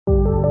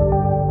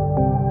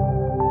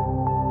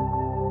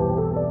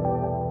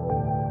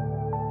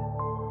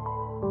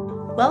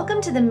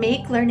Welcome to the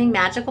Make Learning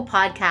Magical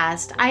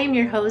podcast. I am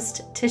your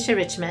host, Tisha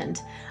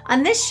Richmond.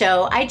 On this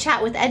show, I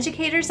chat with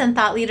educators and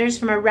thought leaders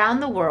from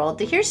around the world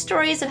to hear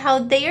stories of how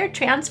they are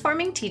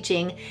transforming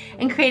teaching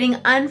and creating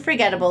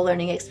unforgettable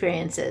learning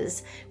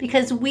experiences,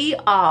 because we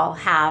all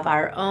have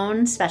our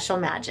own special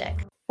magic.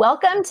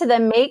 Welcome to the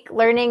Make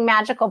Learning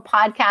Magical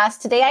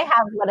podcast. Today I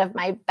have one of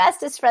my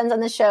bestest friends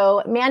on the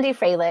show, Mandy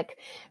Froehlich.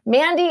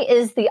 Mandy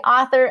is the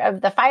author of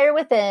The Fire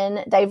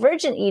Within,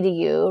 Divergent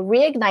EDU,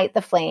 Reignite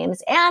the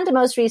Flames, and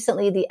most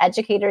recently, The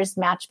Educator's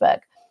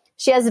Matchbook.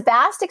 She has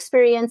vast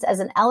experience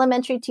as an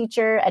elementary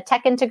teacher, a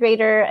tech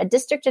integrator, a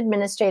district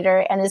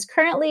administrator, and is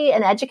currently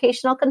an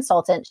educational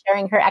consultant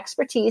sharing her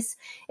expertise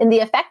in the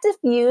effective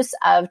use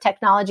of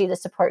technology to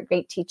support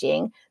great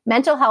teaching,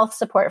 mental health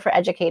support for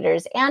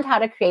educators, and how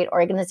to create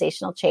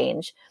organizational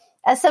change.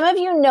 As some of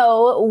you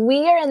know,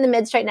 we are in the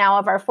midst right now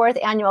of our 4th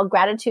annual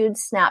Gratitude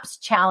Snaps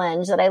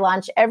Challenge that I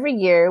launch every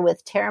year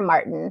with Tara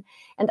Martin.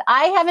 And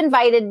I have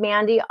invited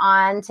Mandy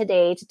on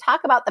today to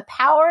talk about the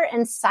power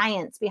and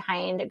science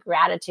behind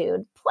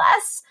gratitude.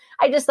 Plus,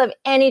 I just love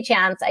any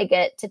chance I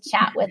get to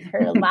chat with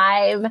her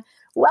live.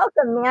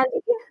 Welcome, Mandy.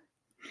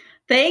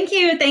 Thank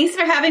you. Thanks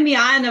for having me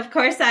on. Of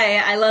course,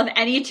 I love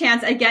any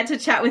chance I get to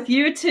chat with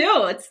you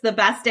too. It's the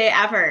best day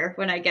ever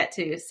when I get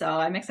to. So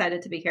I'm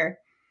excited to be here.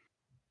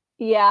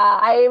 Yeah,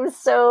 I am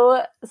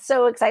so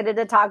excited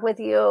to talk with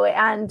you.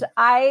 And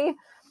I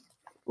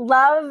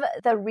love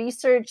the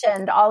research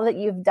and all that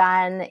you've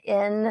done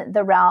in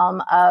the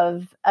realm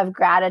of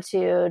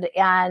gratitude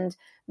and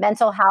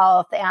mental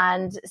health.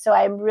 And so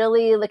I'm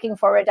really looking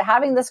forward to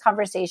having this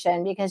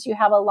conversation because you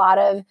have a lot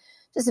of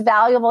just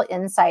valuable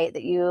insight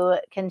that you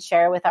can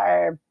share with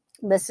our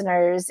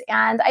listeners.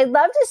 And I'd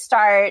love to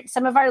start.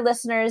 Some of our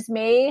listeners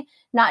may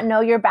not know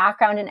your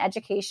background in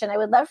education. I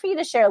would love for you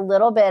to share a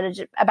little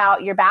bit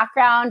about your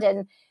background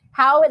and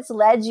how it's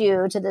led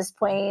you to this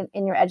point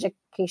in your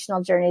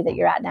educational journey that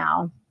you're at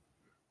now.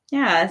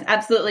 Yeah,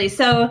 absolutely.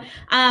 So,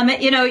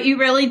 you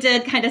really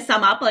did kind of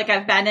sum up, like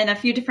I've been in a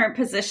few different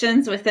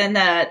positions within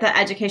the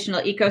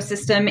educational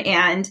ecosystem,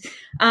 and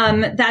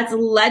that's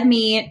led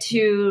me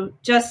to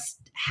just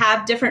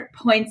have different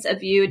points of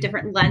view,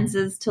 different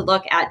lenses to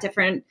look at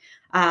different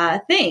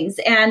things.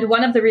 And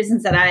one of the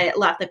reasons that I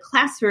left the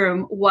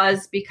classroom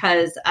was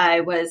because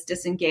I was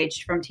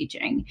disengaged from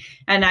teaching.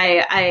 And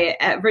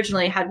I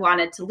originally had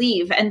wanted to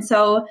leave. And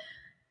so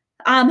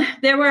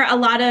there were a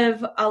lot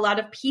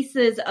of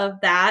pieces of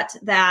that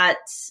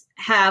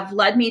have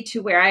led me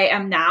to where I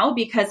am now,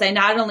 because I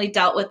not only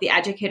dealt with the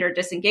educator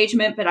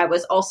disengagement, but I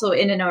was also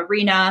in an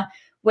arena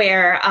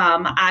where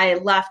I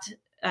left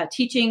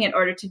teaching in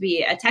order to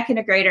be a tech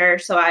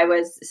integrator. So I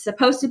was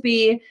supposed to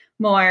be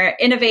more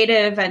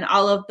innovative and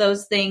all of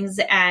those things.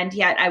 And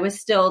yet I was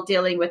still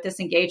dealing with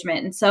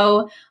disengagement. And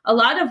so a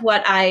lot of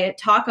what I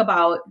talk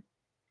about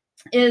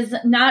is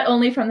not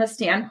only from the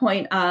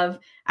standpoint of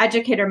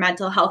educator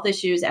mental health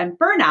issues and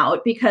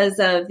burnout because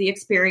of the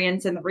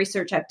experience and the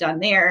research I've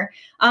done there,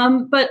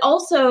 but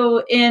also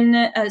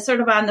in sort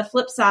of on the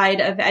flip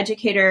side of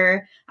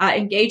educator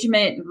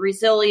engagement,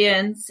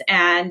 resilience,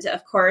 and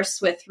of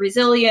course with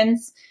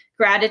resilience,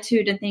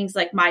 gratitude and things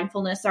like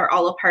mindfulness are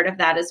all a part of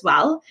that as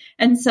well.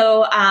 And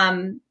so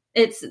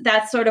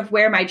that's sort of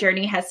where my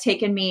journey has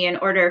taken me in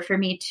order for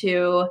me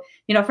to,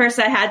 first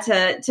I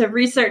had to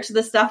research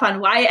the stuff on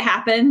why it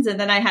happens. And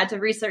then I had to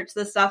research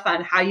the stuff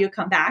on how you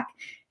come back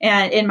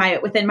and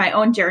within my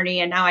own journey.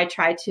 And now I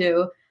try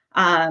to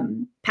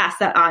pass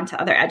that on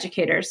to other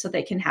educators so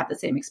they can have the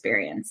same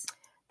experience.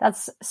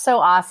 That's so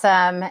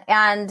awesome.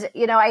 And,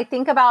 I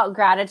think about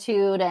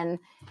gratitude and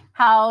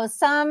how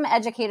some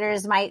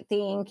educators might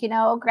think,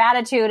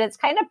 gratitude, it's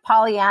kind of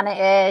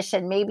Pollyanna-ish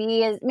and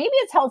maybe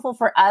it's helpful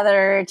for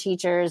other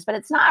teachers, but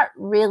it's not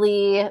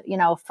really,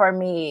 for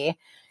me.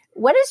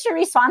 What is your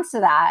response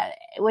to that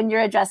when you're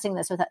addressing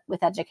this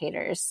with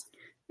educators?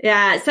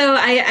 Yeah, so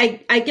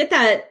I get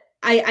that.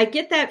 I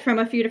get that from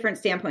a few different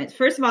standpoints.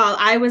 First of all,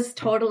 I was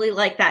totally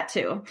like that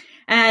too.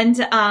 And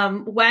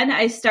when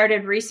I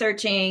started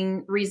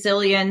researching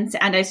resilience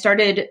and I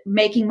started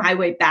making my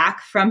way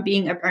back from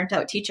being a burnt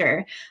out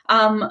teacher,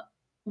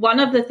 one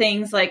of the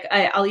things, like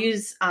I'll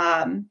use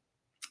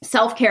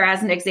self-care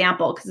as an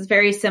example, because it's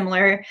very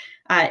similar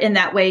in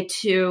that way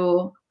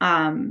to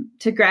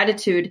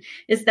gratitude,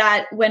 is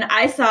that when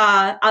I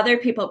saw other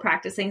people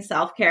practicing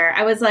self-care,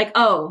 I was like,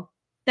 oh,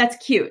 that's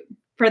cute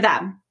for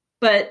them.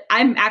 But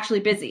I'm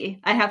actually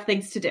busy. I have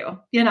things to do,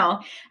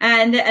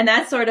 and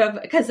that's sort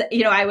of because,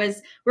 I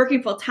was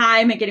working full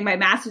time and getting my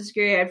master's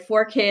degree. I had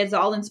 4 kids,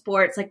 all in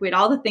sports, like we had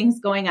all the things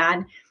going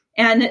on.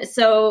 And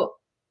so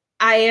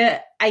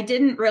I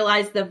didn't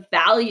realize the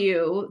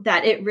value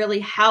that it really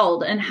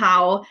held and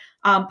how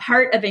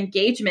part of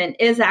engagement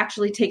is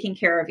actually taking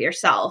care of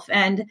yourself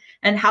and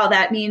how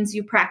that means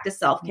you practice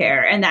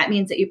self-care. And that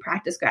means that you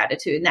practice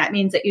gratitude. And that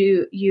means that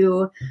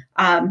you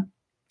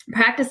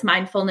practice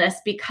mindfulness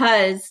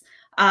because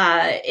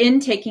in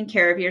taking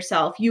care of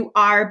yourself, you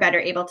are better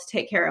able to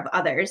take care of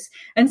others.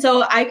 And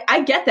so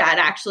I get that.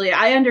 Actually,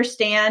 I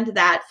understand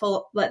that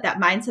that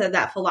mindset,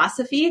 that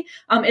philosophy.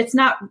 It's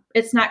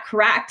not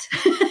correct,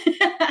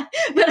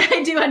 but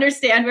I do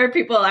understand where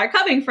people are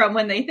coming from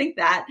when they think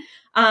that.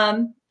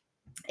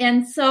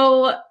 And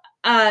so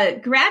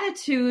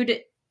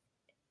gratitude,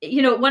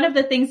 one of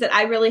the things that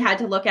I really had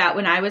to look at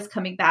when I was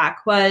coming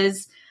back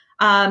was,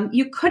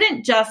 you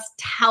couldn't just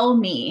tell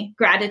me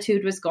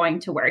gratitude was going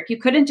to work. You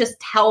couldn't just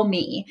tell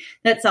me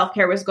that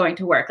self-care was going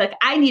to work. Like,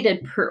 I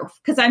needed proof,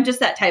 because I'm just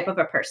that type of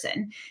a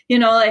person.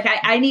 Like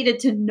I needed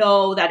to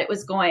know that it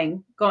was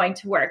going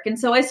to work. And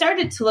so I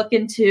started to look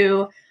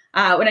into,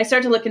 when I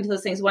started to look into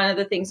those things, one of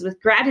the things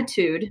with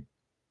gratitude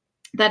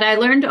that I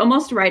learned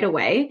almost right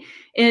away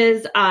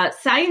is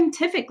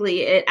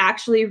scientifically, it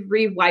actually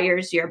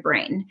rewires your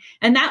brain.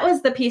 And that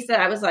was the piece that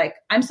I was like,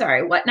 I'm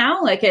sorry, what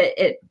now? Like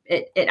it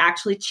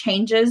actually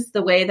changes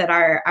the way that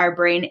our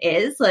brain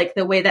is, like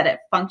the way that it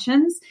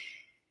functions.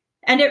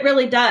 And it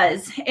really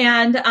does.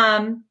 And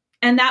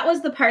that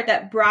was the part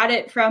that brought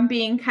it from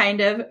being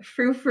kind of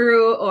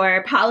frou-frou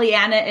or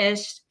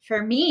Pollyanna-ish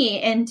for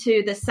me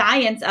into the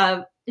science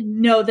of,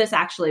 no, this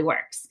actually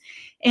works.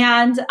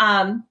 And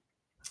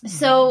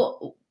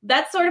so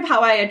that's sort of how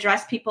I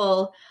address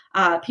people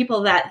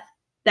that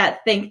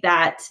think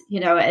that,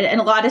 and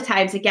a lot of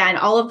times, again,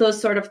 all of those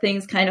sort of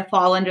things kind of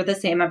fall under the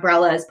same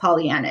umbrella as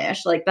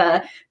Pollyanna-ish, like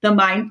the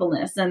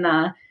mindfulness and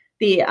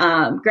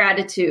the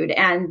gratitude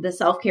and the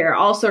self-care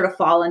all sort of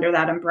fall under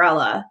that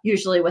umbrella,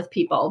 usually with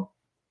people.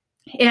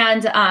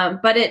 And,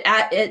 but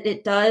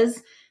it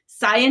does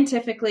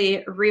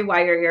scientifically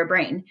rewire your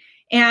brain.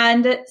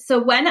 And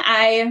so when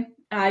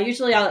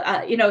usually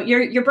I'll,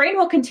 your brain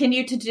will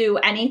continue to do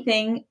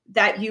anything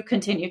that you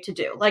continue to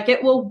do. Like,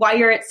 it will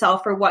wire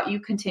itself for what you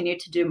continue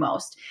to do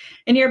most.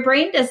 And your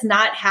brain does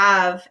not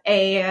have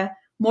a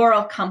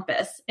moral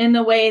compass in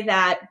the way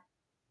that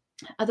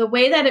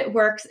it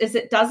works is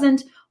it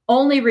doesn't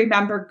only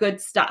remember good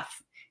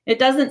stuff. It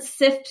doesn't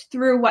sift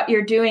through what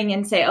you're doing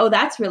and say, oh,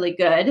 that's really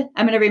good,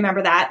 I'm going to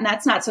remember that. And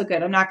that's not so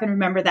good, I'm not going to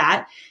remember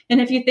that. And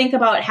if you think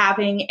about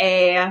having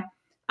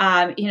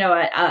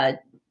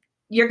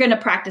you're going to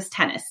practice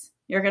tennis.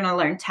 You're going to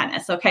learn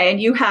tennis. Okay. And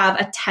you have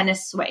a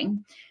tennis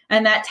swing,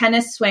 and that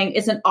tennis swing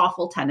is an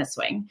awful tennis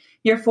swing.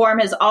 Your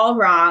form is all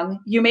wrong.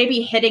 You may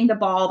be hitting the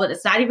ball, but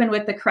it's not even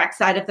with the correct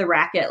side of the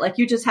racket. Like,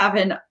 you have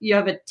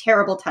a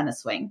terrible tennis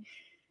swing.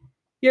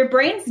 Your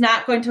brain's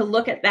not going to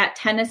look at that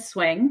tennis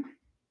swing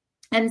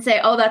and say,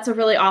 oh, that's a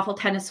really awful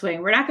tennis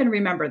swing. We're not going to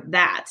remember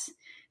that.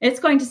 It's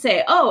going to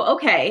say, oh,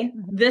 okay,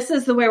 this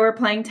is the way we're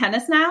playing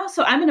tennis now,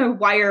 so I'm going to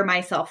wire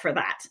myself for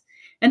that.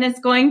 And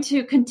it's going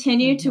to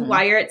continue to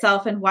wire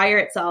itself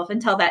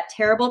until that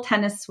terrible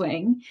tennis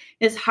swing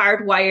is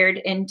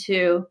hardwired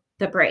into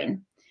the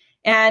brain.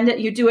 And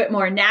you do it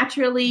more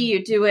naturally.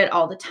 You do it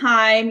all the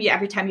time.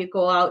 Every time you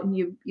go out and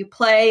you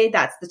play,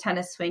 that's the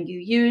tennis swing you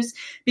use,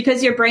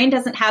 because your brain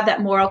doesn't have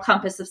that moral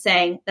compass of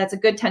saying that's a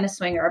good tennis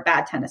swing or a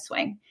bad tennis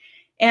swing.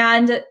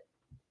 And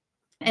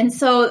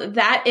so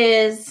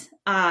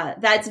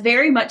that's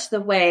very much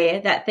the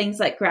way that things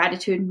like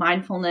gratitude,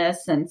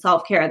 mindfulness, and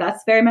self-care,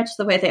 that's very much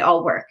the way they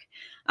all work.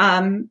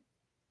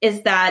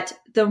 Is that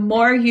the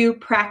more you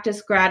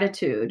practice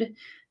gratitude,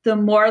 the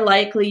more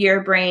likely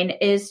your brain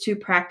is to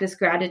practice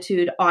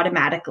gratitude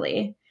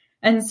automatically.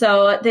 And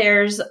so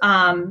there's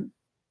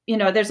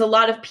a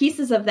lot of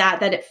pieces of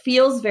that it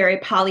feels very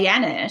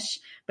Pollyanna-ish,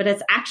 but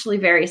it's actually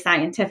very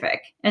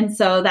scientific. And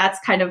so that's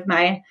kind of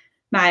my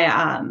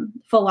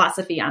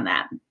philosophy on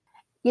that.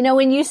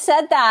 When you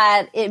said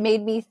that, it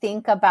made me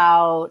think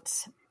about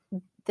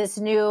this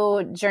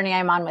new journey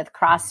I'm on with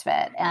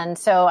CrossFit. And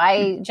so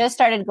I just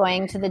started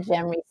going to the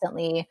gym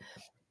recently,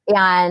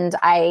 and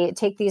I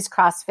take these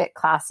CrossFit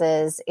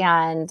classes,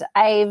 and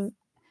I've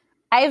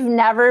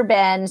never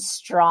been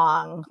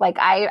strong. Like,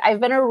 I've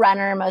been a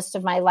runner most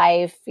of my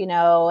life,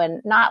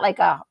 and not like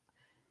a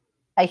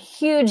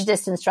huge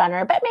distance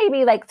runner, but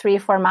maybe like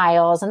 3-4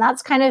 miles. And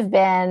that's kind of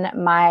been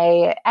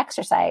my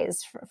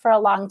exercise for a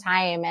long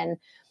time. And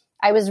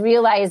I was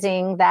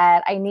realizing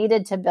that I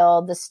needed to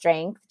build the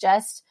strength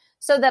just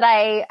so that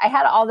I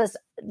had all this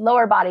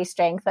lower body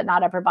strength, but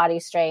not upper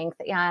body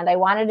strength. And I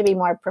wanted to be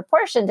more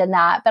proportioned in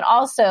that. But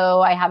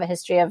also, I have a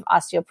history of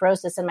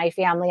osteoporosis in my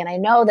family. And I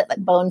know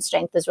that bone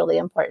strength is really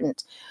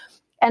important.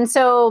 And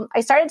so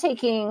I started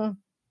taking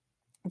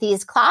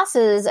these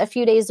classes a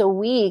few days a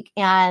week.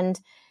 And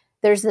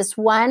there's this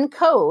one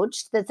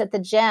coach that's at the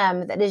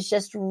gym that is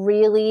just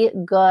really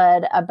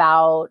good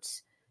about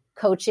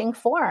coaching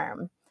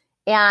form.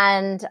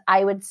 And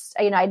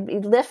I'd be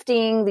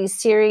lifting these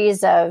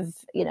series of,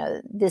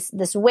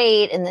 this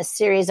weight and this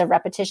series of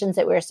repetitions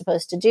that we were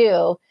supposed to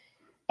do.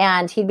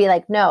 And he'd be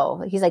like,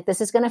 no, he's like, this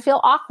is going to feel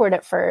awkward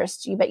at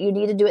first, but you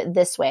need to do it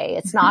this way.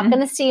 It's not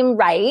going to seem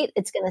right.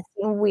 It's going to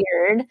seem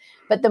weird,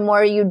 but the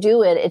more you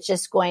do it, it's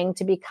just going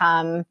to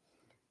become,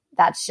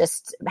 that's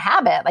just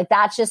habit. Like,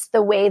 that's just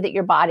the way that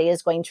your body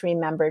is going to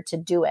remember to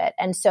do it.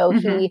 And so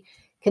he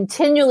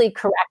continually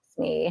corrects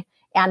me.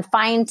 and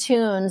fine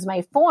tunes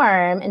my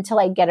form until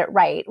I get it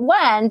right.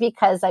 One,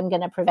 because I'm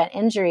going to prevent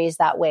injuries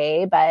that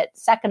way. But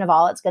second of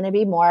all, it's going to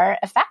be more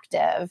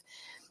effective.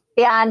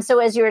 And so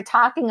as you were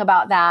talking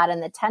about that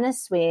and the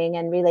tennis swing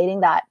and relating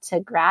that to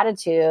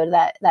gratitude,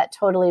 that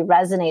totally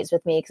resonates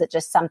with me, because it's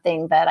just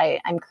something that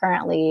I'm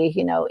currently,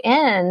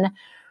 in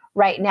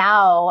right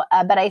now.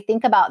 But I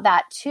think about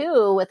that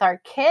too with our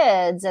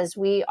kids as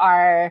we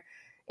are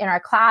in our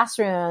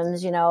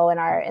classrooms, in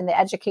the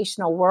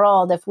educational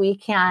world. If we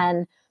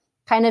can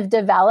kind of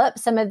develop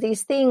some of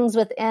these things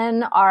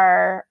within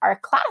our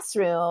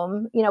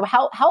classroom,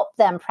 help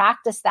them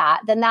practice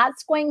that, then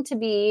that's going to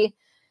be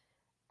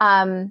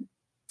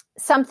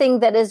something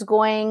that is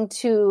going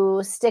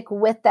to stick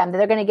with them.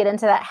 They're going to get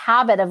into that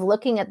habit of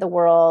looking at the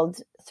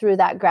world through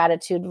that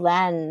gratitude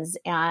lens,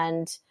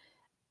 and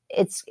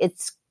it's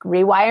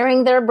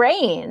rewiring their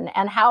brain.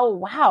 And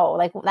wow,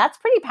 like that's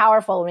pretty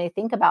powerful when you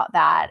think about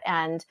that.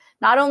 And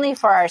not only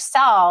for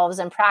ourselves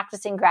and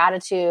practicing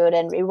gratitude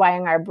and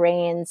rewiring our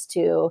brains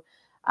to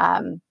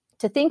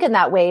think in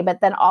that way,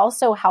 but then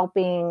also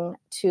helping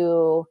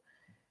to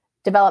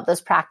develop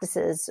those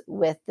practices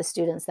with the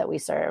students that we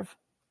serve.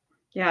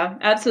 Yeah,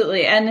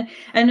 absolutely. And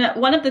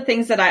one of the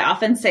things that I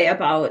often say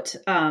about,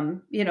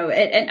 and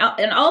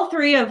all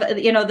three of,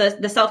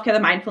 the self-care, the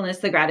mindfulness,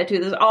 the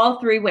gratitude, there's all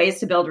three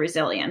ways to build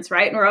resilience,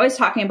 right? And we're always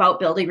talking about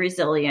building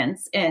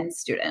resilience in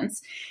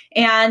students.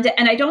 And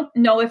I don't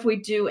know if we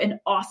do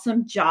an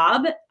awesome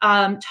job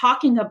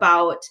talking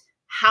about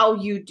how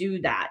you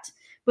do that.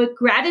 But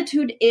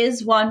gratitude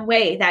is one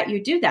way that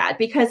you do that,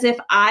 because if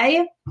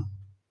I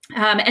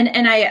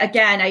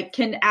I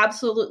can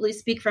absolutely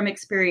speak from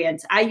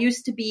experience. I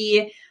used to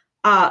be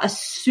a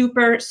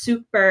super,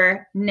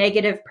 super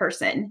negative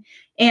person.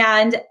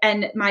 And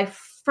my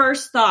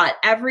first thought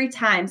every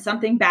time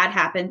something bad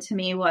happened to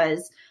me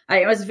was,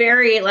 it was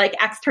very like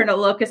external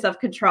locus of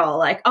control.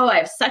 Like, oh, I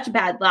have such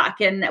bad luck.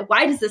 And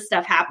why does this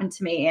stuff happen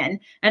to me? And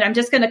I'm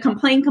just going to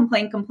complain.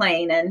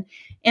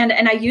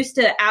 And I used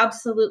to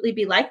absolutely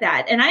be like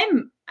that. And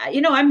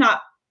I'm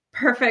not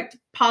perfect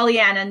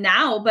Pollyanna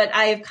now, but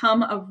I've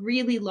come a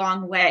really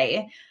long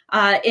way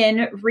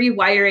in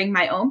rewiring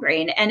my own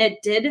brain. And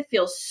it did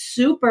feel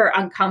super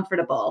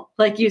uncomfortable.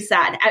 Like you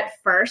said, at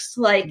first,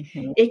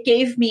 it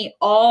gave me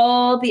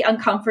all the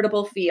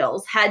uncomfortable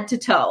feels head to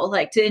toe,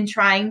 in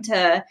trying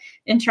to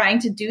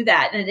do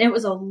that. And it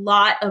was a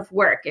lot of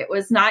work. It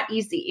was not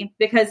easy,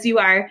 because you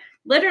are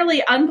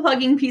literally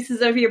unplugging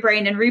pieces of your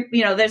brain and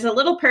there's a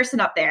little person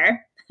up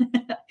there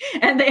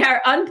and they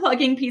are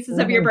unplugging pieces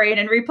of your brain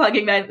and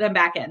replugging them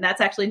back in. That's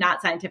actually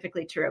not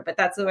scientifically true, but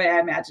that's the way I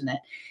imagine it.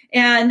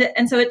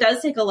 And so it does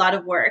take a lot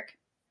of work.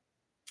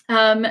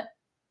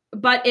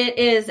 But it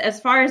is, as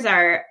far as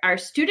our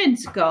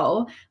students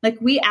go,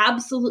 we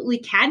absolutely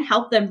can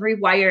help them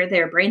rewire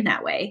their brain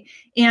that way.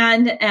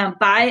 And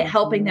by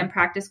helping them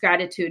practice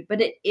gratitude,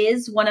 but it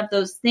is one of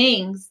those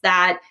things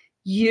that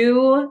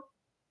you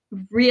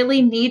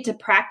really need to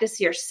practice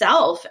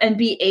yourself and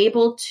be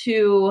able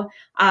to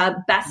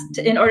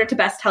in order to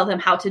best tell them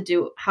how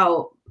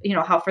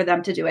for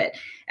them to do it.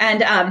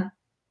 And,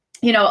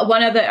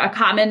 one of a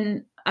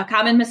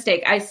common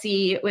mistake I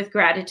see with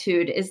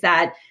gratitude is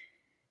that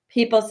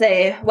people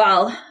say,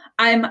 well,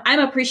 I'm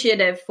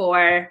appreciative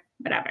for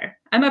whatever.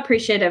 I'm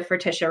appreciative for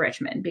Tisha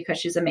Richmond because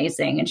she's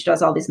amazing and she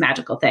does all these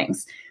magical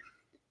things,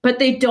 but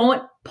they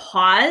don't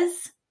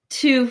pause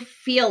to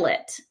feel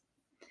it.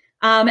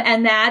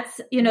 And that's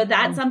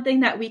something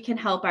that we can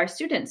help our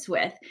students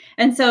with.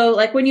 And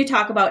so when you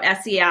talk about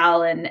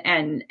SEL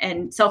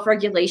and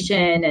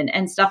self-regulation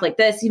and stuff like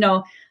this,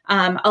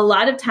 a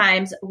lot of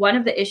times one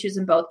of the issues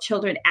in both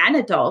children and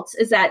adults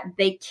is that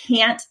they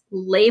can't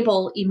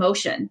label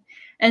emotion.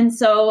 And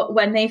so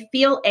when they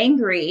feel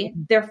angry,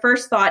 their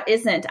first thought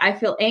isn't, I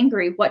feel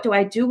angry. What do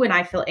I do when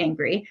I feel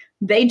angry?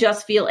 They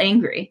just feel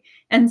angry.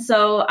 And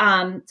so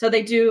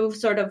they do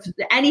sort of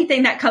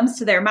anything that comes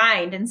to their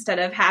mind instead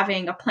of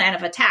having a plan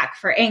of attack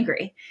for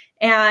angry.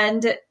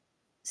 And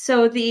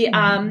so the,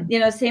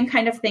 same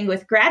kind of thing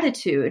with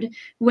gratitude.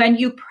 When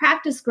you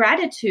practice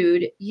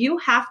gratitude, you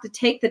have to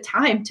take the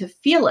time to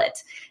feel it.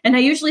 And I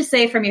usually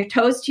say from your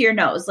toes to your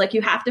nose,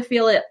 you have to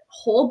feel it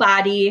whole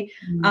body,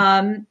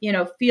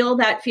 feel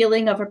that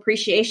feeling of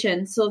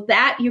appreciation so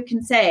that you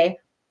can say,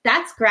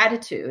 that's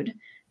gratitude.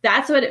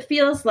 That's what it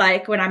feels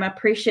like when I'm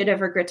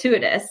appreciative or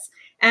gratuitous.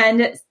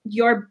 And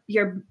your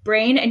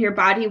brain and your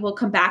body will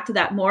come back to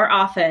that more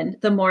often,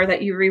 the more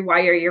that you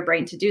rewire your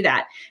brain to do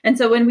that. And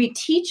so when we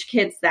teach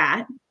kids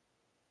that,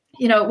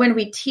 when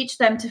we teach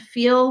them to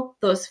feel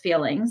those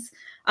feelings,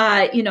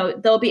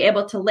 they'll be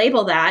able to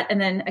label that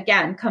and then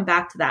again, come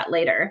back to that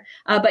later.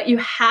 But you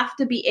have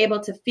to be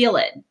able to feel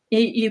it.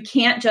 You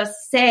can't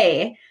just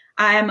say,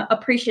 I'm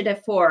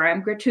appreciative for,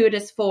 I'm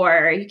gratuitous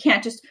for. You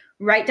can't just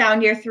write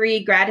down your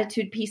 3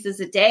 gratitude pieces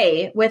a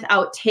day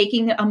without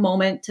taking a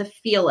moment to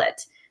feel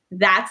it.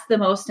 That's the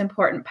most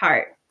important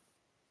part.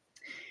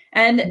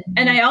 And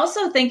I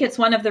also think it's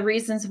one of the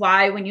reasons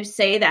why when you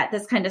say that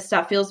this kind of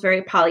stuff feels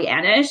very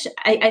Pollyannish,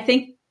 I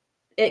think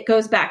it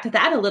goes back to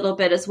that a little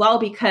bit as well,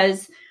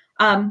 because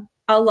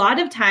a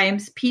lot of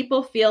times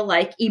people feel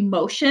like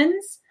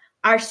emotions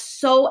are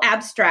so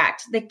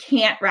abstract, they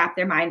can't wrap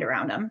their mind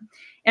around them.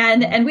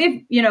 And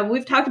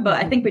we've talked about,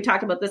 I think we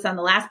talked about this on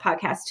the last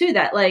podcast too,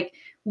 that like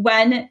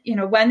when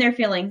they're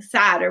feeling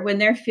sad, or when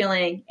they're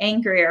feeling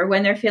angry, or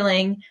when they're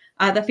feeling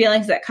the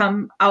feelings that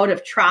come out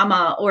of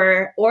trauma,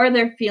 or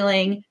they're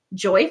feeling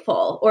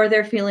joyful, or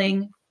they're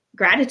feeling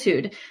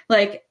gratitude,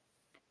 like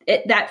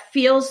that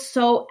feels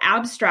so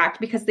abstract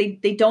because they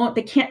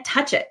can't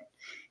touch it.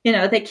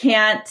 They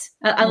can't,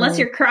 unless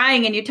you're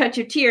crying and you touch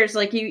your tears,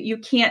 like you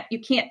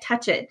can't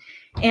touch it.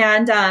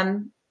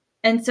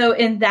 And so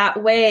in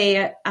that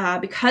way,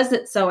 because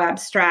it's so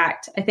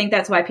abstract, I think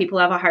that's why people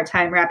have a hard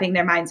time wrapping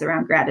their minds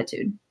around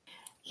gratitude.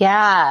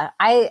 Yeah,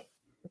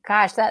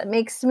 gosh, that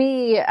makes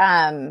me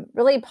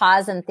really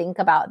pause and think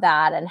about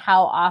that, and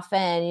how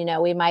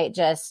often, we might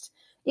just,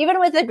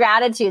 even with the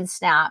gratitude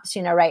snaps,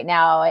 right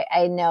now,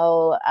 I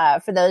know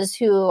for those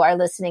who are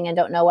listening and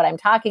don't know what I'm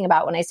talking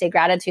about when I say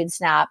gratitude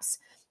snaps,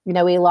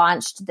 we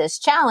launched this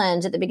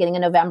challenge at the beginning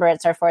of November.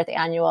 It's our 4th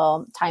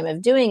annual time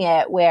of doing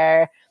it,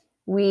 where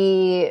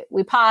we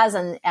pause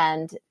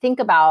and think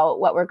about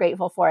what we're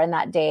grateful for in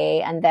that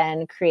day, and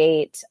then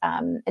create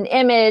an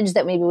image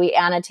that maybe we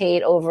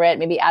annotate over it,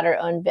 maybe add our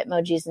own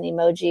Bitmojis and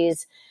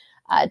emojis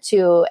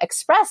to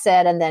express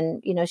it, and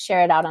then,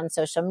 share it out on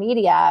social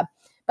media.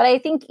 But I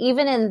think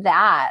even in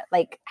that,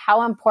 like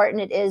how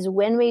important it is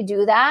when we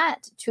do that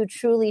to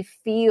truly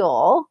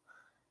feel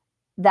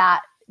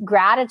that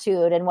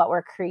gratitude in what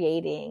we're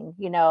creating,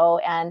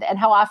 and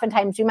how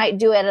oftentimes we might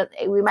do it.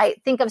 We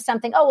might think of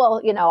something, oh,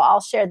 well,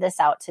 I'll share this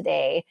out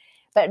today,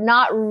 but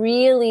not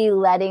really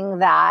letting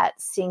that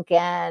sink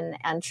in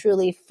and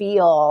truly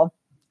feel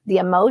the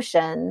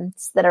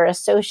emotions that are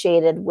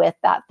associated with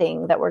that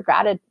thing that we're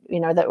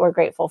that we're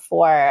grateful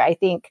for. I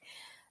think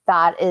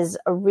that is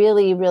a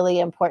really, really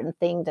important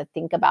thing to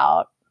think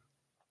about,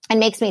 and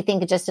makes me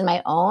think just in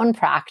my own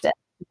practice,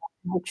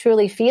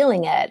 truly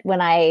feeling it when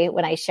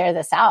I share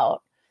this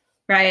out.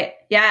 Right.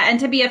 Yeah. And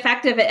to be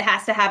effective, it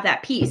has to have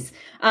that piece.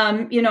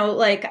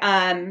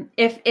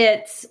 If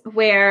it's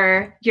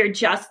where you're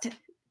just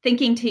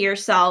thinking to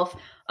yourself,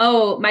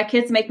 oh, my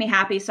kids make me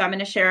happy, so I'm going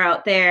to share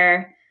out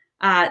their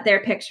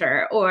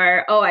picture,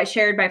 or, oh, I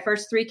shared my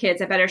first 3 kids,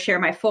 I better share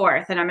my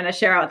 4th, and I'm going to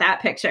share out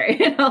that picture.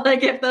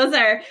 If those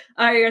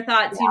are your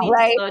thoughts, you need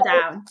to slow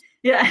down.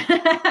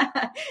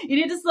 Yeah. You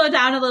need to slow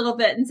down a little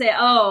bit and say,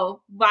 oh,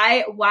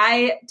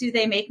 why do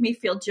they make me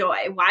feel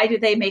joy? Why do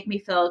they make me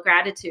feel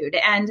gratitude?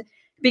 And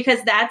because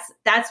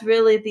that's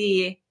really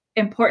the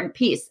important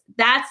piece.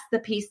 That's the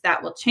piece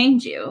that will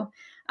change you.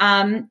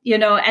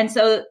 And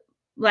so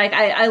like,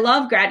 I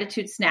love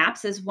gratitude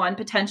snaps as one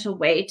potential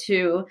way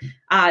to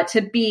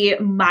be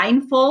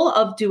mindful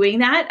of doing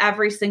that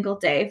every single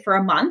day for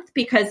a month,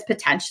 because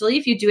potentially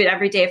if you do it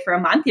every day for a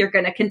month, you're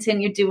going to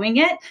continue doing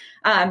it.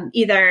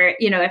 Either,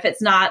 if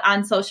it's not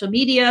on social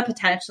media,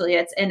 potentially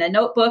it's in a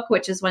notebook,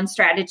 which is one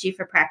strategy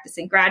for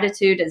practicing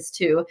gratitude, is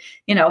to,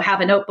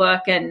 have a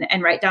notebook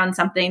and write down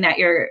something that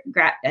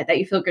that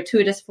you feel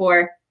gratuitous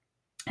for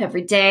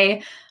every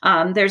day.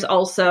 There's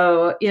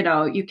also,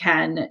 you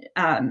can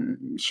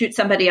shoot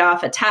somebody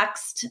off a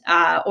text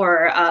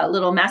or a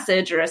little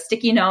message or a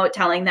sticky note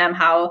telling them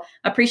how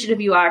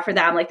appreciative you are for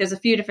them. Like, there's a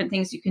few different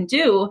things you can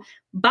do.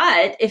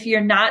 But if you're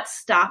not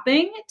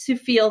stopping to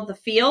feel the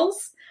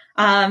feels,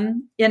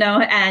 and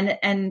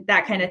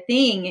that kind of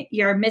thing,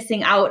 you're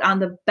missing out on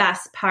the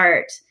best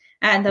part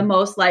and the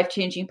most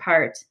life-changing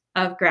part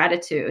of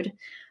gratitude.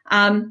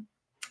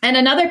 And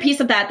another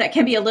piece of that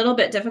can be a little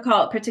bit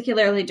difficult,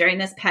 particularly during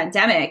this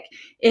pandemic,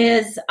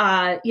 is,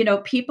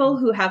 people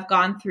who have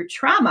gone through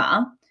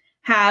trauma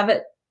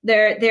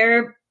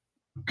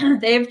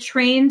they've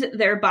trained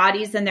their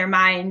bodies and their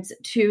minds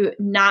to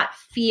not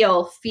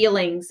feel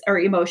feelings or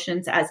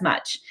emotions as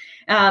much.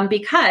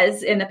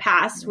 Because in the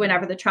past,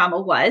 whenever the trauma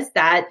was,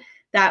 that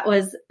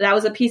was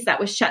a piece that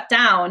was shut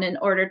down in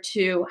order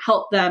to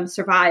help them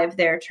survive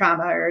their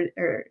trauma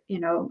or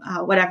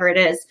whatever it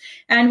is.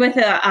 And with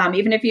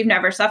even if you've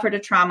never suffered a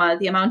trauma,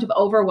 the amount of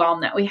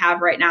overwhelm that we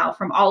have right now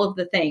from all of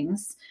the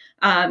things,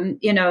 no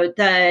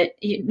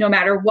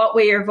matter what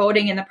way you're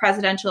voting in the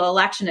presidential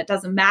election, it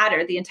doesn't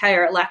matter. The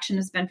entire election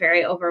has been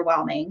very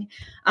overwhelming.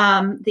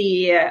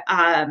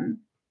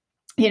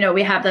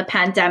 We have the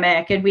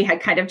pandemic, and we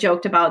had kind of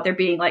joked about there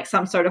being like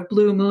some sort of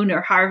blue moon or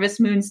harvest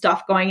moon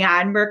stuff going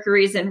on.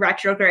 Mercury's in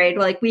retrograde.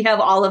 Like, we have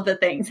all of the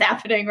things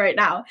happening right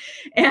now.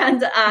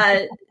 And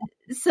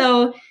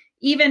so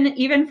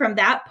even from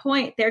that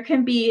point, there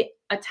can be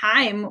a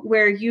time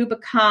where you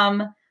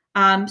become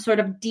sort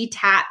of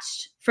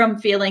detached from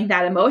feeling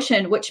that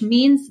emotion, which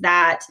means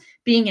that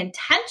being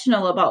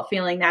intentional about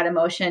feeling that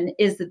emotion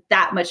is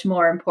that much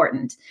more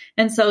important.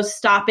 And so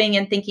stopping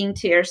and thinking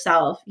to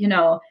yourself,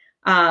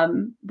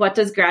 what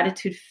does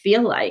gratitude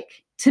feel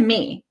like to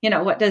me?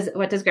 What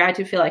does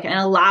gratitude feel like? And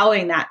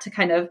allowing that to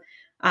kind of,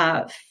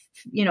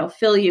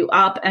 fill you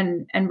up,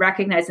 and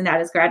recognizing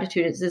that as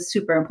gratitude is a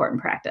super important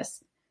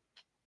practice.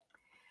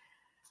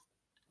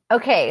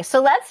 Okay,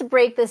 so let's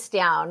break this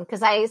down,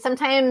 because I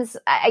sometimes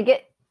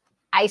get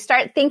I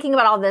start thinking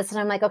about all this and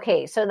I'm like,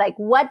 okay, so like,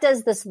 what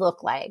does this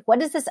look like? What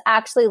does this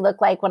actually look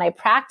like when I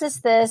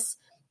practice this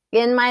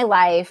in my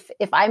life?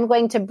 If I'm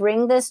going to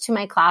bring this to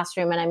my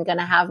classroom and I'm going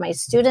to have my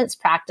students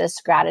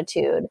practice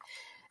gratitude,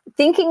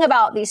 thinking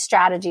about these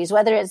strategies,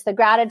 whether it's the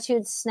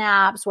gratitude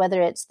snaps,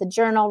 whether it's the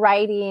journal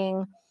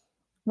writing,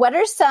 what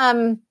are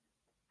some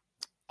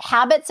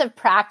habits of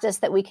practice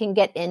that we can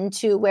get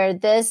into where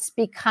this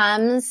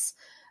becomes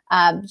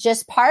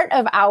just part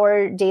of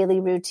our daily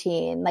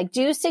routine? Like,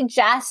 do you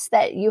suggest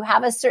that you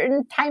have a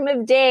certain time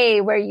of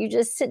day where you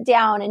just sit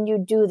down and you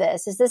do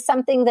this? Is this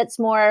something that's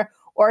more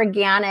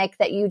organic,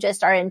 that you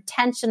just are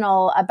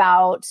intentional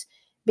about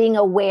being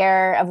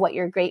aware of what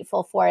you're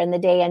grateful for in the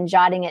day and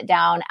jotting it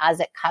down as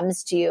it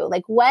comes to you?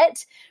 Like,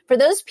 what, for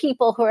those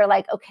people who are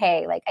like,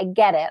 okay, like, I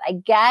get it. I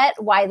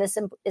get why this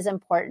is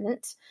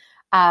important.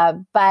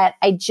 But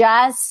I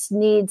just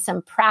need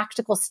some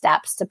practical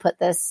steps to put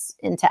this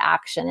into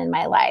action in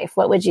my life.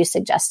 What would you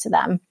suggest to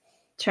them?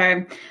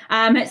 Sure.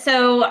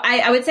 So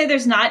I would say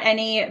there's not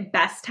any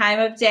best time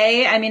of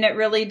day. I mean, it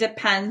really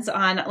depends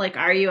on, like,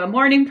 are you a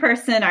morning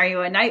person? Are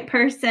you a night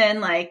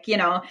person? Like, in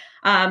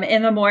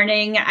the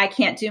morning, I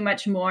can't do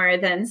much more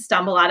than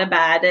stumble out of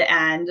bed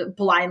and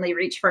blindly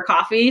reach for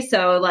coffee.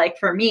 So like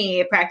for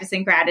me,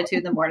 practicing gratitude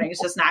in the morning is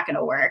just not going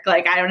to work.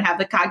 Like, I don't have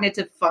the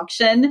cognitive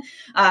function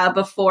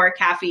before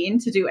caffeine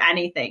to do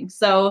anything.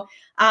 So,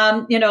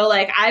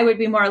 like, I would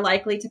be more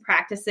likely to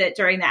practice it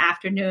during the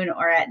afternoon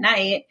or at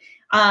night.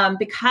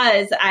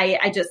 Because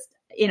I just,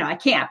 I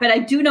can't. But I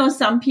do know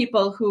some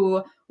people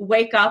who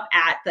wake up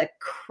at the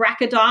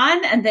crack of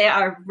dawn and they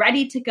are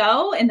ready to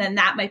go. And then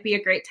that might be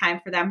a great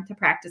time for them to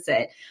practice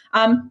it.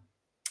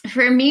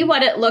 For me,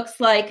 what it looks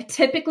like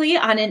typically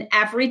on an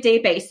everyday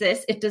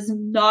basis, it does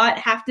not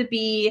have to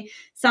be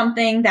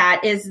something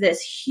that is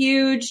this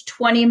huge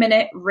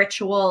 20-minute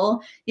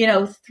ritual,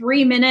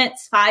 3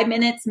 minutes, 5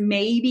 minutes,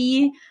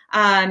 maybe.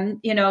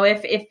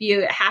 If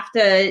you have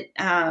to,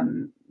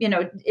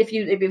 if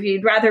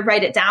you'd rather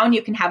write it down,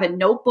 you can have a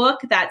notebook.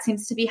 That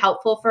seems to be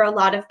helpful for a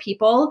lot of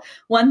people.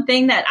 One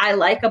thing that I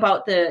like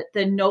about the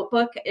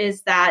notebook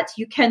is that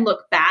you can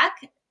look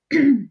back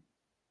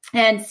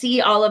and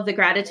see all of the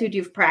gratitude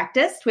you've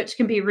practiced, which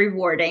can be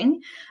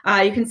rewarding.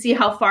 You can see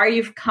how far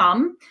you've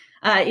come.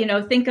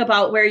 Think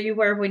about where you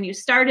were when you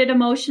started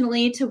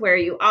emotionally to where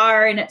you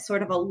are, and it's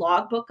sort of a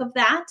logbook of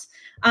that.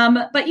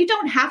 But you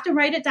don't have to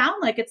write it down.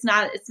 Like, it's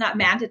not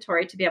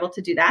mandatory to be able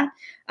to do that.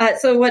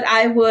 So what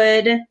I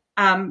would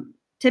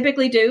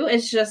typically do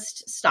is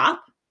just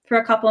stop for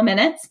a couple of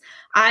minutes.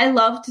 I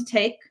love to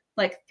take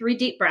like 3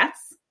 deep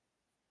breaths,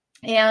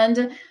 and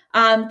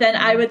then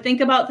I would think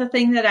about the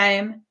thing that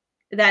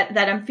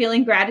I'm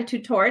feeling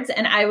gratitude towards,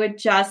 and I would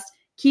just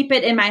keep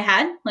it in my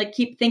head, like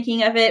keep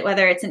thinking of it,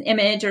 whether it's an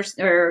image or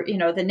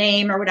the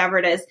name or whatever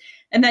it is,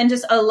 and then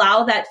just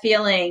allow that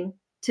feeling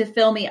to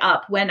fill me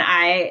up when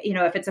I,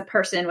 if it's a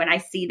person, when I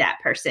see that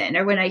person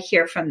or when I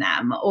hear from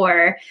them,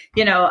 or,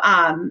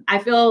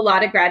 I feel a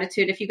lot of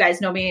gratitude. If you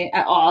guys know me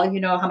at all, you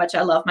know how much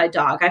I love my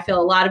dog. I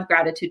feel a lot of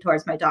gratitude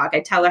towards my dog.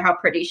 I tell her how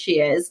pretty she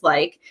is,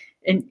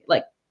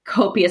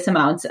 copious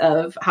amounts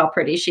of how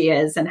pretty she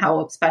is and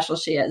how special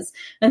she is.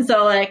 And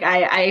so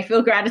I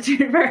feel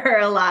gratitude for her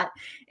a lot.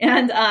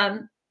 And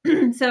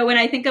so when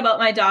I think about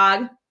my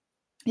dog,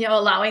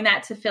 allowing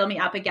that to fill me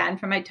up again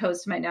from my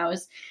toes to my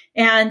nose,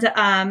 and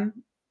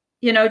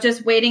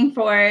just waiting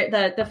for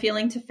the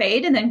feeling to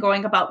fade and then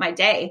going about my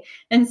day.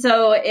 And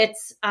so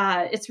it's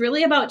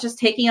really about just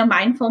taking a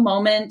mindful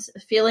moment,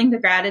 feeling the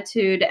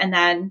gratitude, and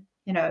then,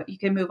 you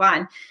can move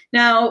on.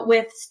 Now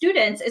with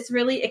students,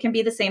 it can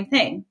be the same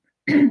thing.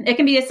 It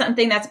can be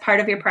something that's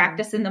part of your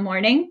practice in the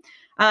morning.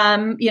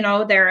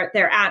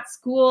 They're at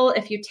school.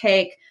 If you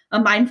take a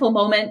mindful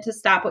moment to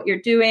stop what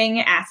you're doing,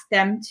 ask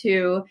them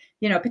to,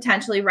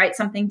 potentially write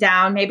something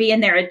down, maybe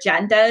in their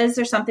agendas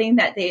or something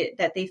that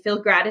they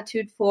feel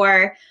gratitude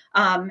for.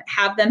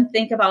 Have them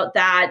think about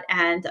that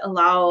and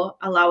allow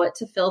it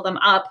to fill them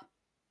up.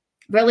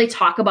 Really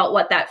talk about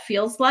what that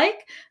feels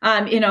like,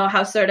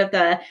 how sort of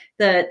the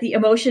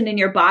emotion in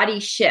your body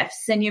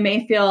shifts, and you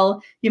may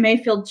feel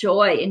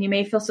joy, and you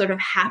may feel sort of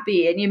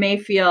happy, and you may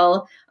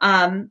feel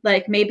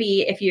like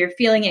maybe if you're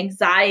feeling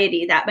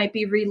anxiety, that might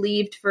be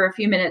relieved for a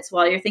few minutes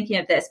while you're thinking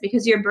of this,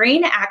 because your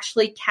brain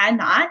actually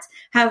cannot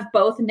have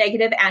both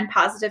negative and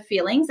positive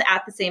feelings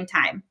at the same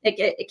time.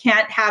 It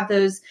can't have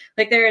those,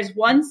 there is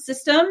one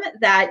system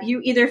that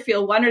you either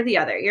feel one or the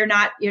other. You're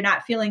not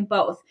feeling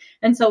both.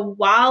 And so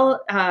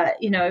while,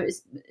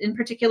 in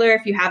particular,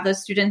 if you have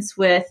those students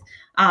with,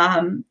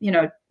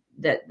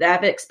 that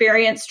have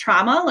experienced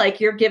trauma,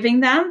 you're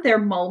giving them their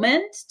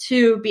moment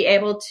to be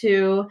able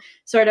to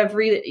sort of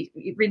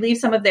relieve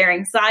some of their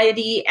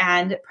anxiety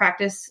and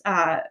practice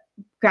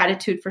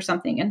gratitude for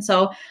something. And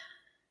so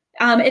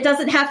it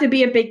doesn't have to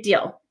be a big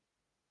deal.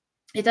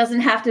 It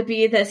doesn't have to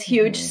be this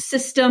huge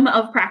system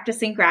of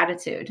practicing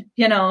gratitude,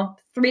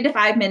 3 to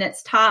 5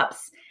 minutes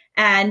tops.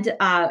 And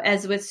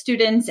as with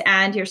students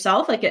and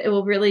yourself, it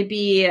will really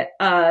be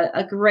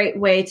a great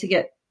way to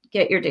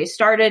get your day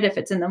started if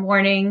it's in the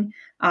morning.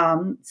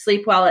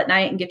 sleep well at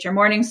night and get your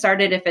morning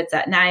started if it's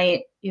at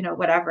night,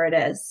 whatever it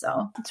is.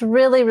 So it's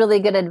really, really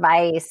good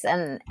advice.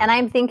 And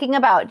I'm thinking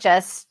about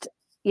just,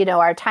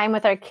 our time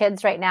with our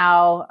kids right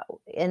now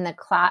in the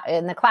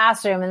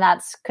classroom,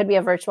 and could be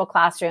a virtual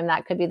classroom,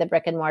 that could be the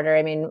brick and mortar.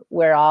 I mean,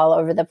 we're all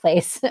over the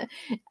place,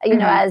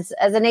 as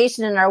a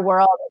nation in our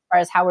world, as far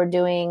as how we're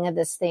doing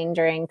this thing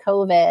during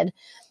COVID.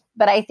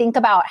 But I think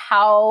about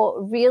how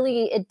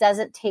really it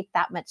doesn't take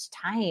that much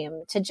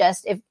time to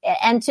just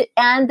and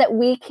that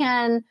we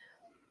can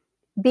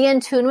be in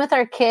tune with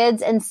our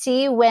kids and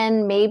see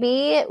when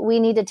maybe we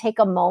need to take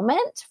a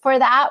moment for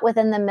that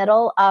within the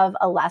middle of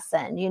a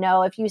lesson.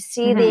 If you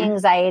see the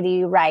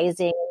anxiety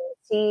rising,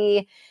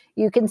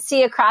 you can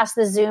see across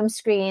the Zoom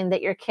screen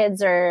that your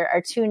kids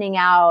are tuning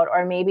out,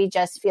 or maybe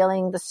just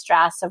feeling the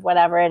stress of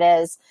whatever it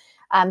is.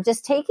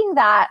 Just taking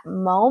that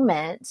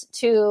moment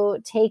to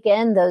take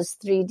in those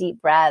 3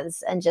 deep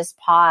breaths and just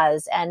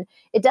pause. And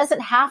it doesn't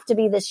have to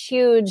be this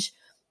huge,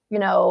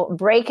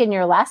 break in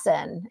your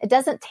lesson. It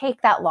doesn't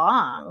take that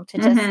long to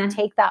just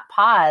take that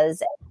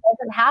pause. It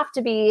doesn't have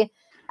to be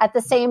at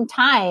the same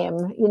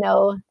time,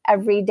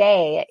 every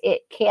day.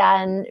 It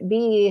can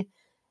be,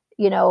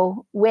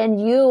 when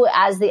you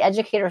as the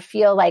educator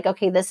feel like,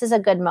 okay, this is a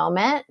good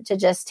moment to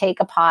just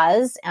take a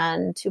pause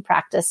and to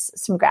practice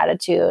some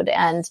gratitude.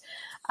 And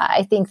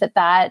I think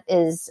that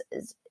is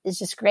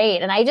just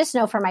great. And I just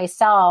know for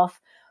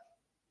myself,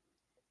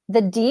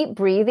 the deep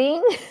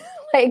breathing,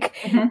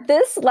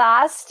 this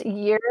last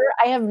year,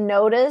 I have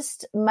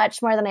noticed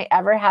much more than I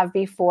ever have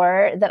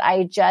before that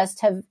I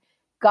just have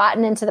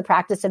gotten into the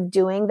practice of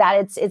doing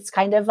that. It's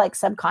kind of like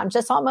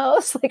subconscious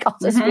almost. I'll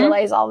just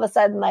realize all of a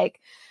sudden, I'm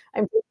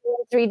taking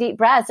 3 deep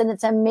breaths. And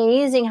it's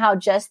amazing how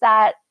just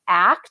that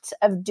act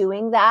of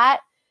doing that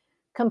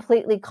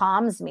completely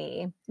calms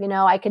me.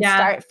 I can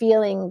start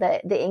feeling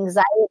the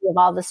anxiety of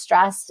all the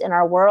stress in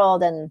our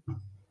world and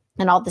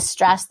all the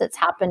stress that's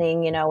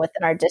happening,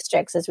 within our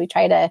districts as we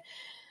try to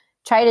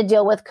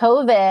deal with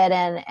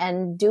COVID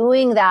and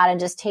doing that and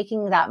just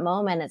taking that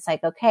moment. It's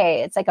like,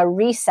 okay, it's like a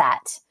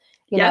reset,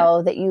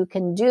 that you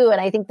can do. And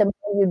I think the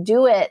more you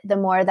do it, the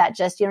more that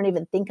just, you don't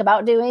even think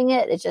about doing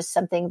it. It's just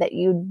something that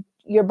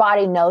your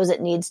body knows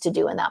it needs to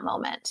do in that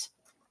moment.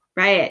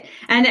 Right.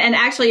 And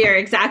actually you're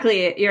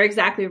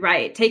exactly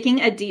right.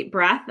 Taking a deep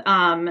breath,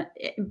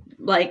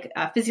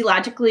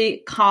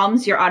 physiologically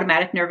calms your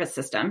automatic nervous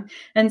system.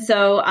 And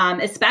so,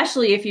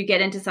 especially if you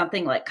get into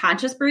something like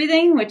conscious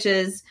breathing, which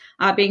is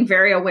being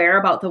very aware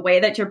about the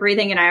way that you're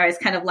breathing. And I always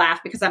kind of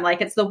laugh because I'm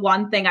like, it's the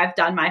one thing I've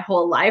done my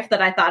whole life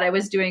that I thought I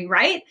was doing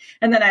right.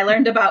 And then I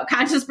learned about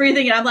conscious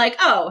breathing and I'm like,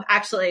 oh,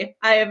 actually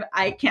I'm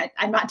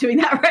not doing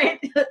that right.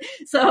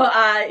 So,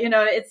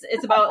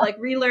 it's about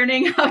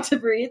relearning how to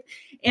breathe.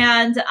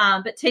 And,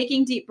 but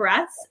taking deep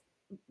breaths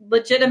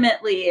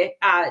legitimately,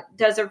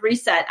 does a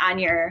reset on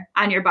your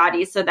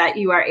body so that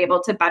you are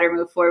able to better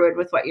move forward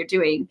with what you're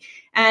doing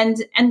and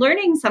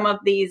learning some of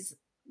these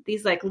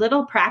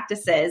little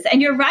practices.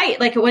 And you're right.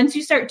 Once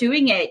you start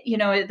doing it,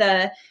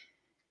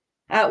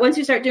 once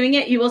you start doing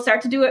it, you will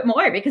start to do it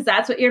more because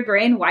that's what your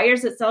brain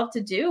wires itself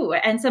to do.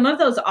 And some of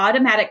those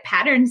automatic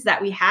patterns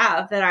that we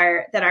have that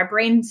our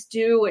brains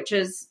do, which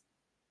is,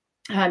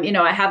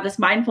 I have this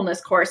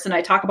mindfulness course and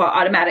I talk about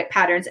automatic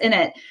patterns in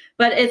it,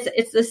 but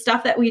it's the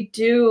stuff that we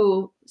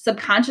do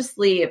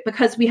subconsciously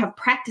because we have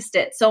practiced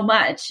it so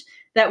much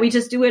that we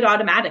just do it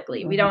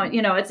automatically. We don't,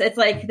 it's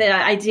like the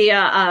idea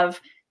of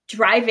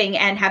driving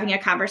and having a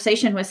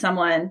conversation with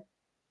someone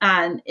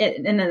in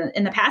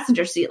the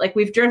passenger seat.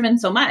 We've driven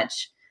so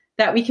much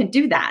that we can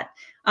do that.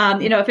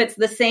 If it's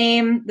the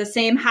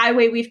same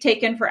highway we've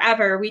taken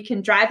forever, we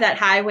can drive that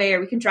highway or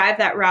we can drive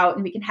that route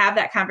and we can have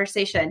that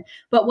conversation.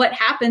 But what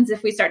happens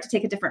if we start to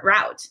take a different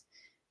route?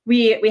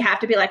 We have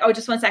to be like, oh,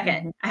 just 1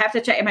 second. I have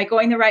to check. Am I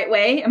going the right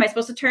way? Am I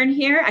supposed to turn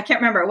here? I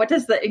can't remember. What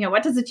does the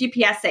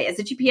GPS say? Is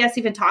the GPS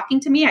even talking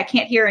to me? I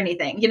can't hear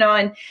anything,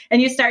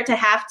 and you start to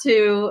have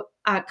to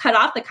cut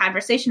off the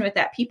conversation with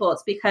that people.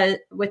 It's because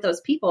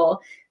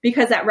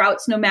that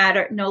route's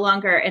no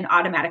longer an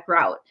automatic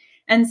route.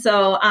 And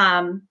so,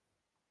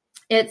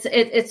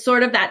 it's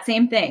sort of that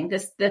same thing.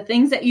 The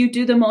things that you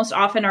do the most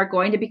often are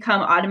going to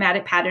become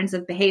automatic patterns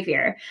of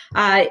behavior.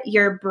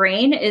 Your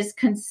brain is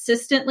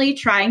consistently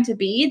trying to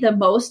be the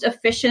most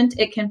efficient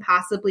it can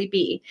possibly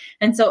be.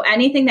 And so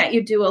anything that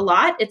you do a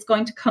lot, it's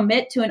going to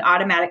commit to an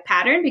automatic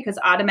pattern because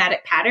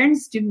automatic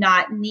patterns do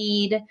not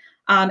need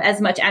as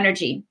much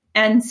energy.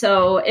 And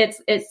so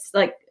it's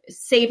like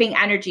saving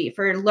energy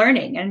for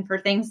learning and for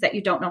things that you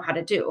don't know how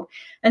to do.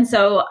 And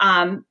so,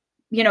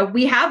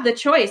 we have the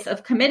choice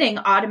of committing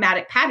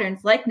automatic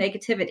patterns like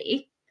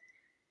negativity,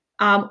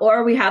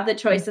 or we have the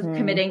choice of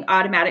committing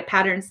automatic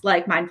patterns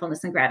like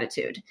mindfulness and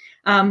gratitude.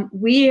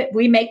 We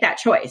make that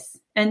choice.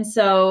 And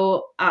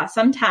so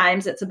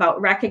sometimes it's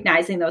about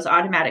recognizing those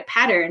automatic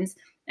patterns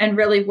and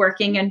really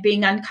working and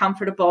being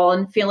uncomfortable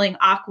and feeling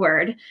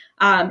awkward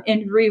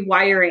and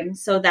rewiring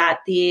so that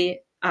the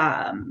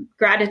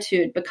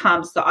gratitude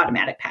becomes the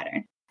automatic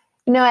pattern.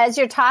 As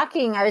you're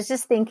talking, I was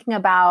just thinking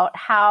about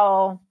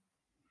how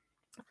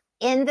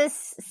in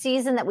this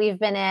season that we've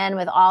been in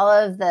with all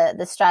of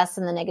the stress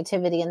and the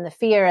negativity and the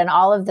fear and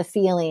all of the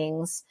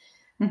feelings,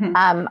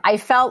 I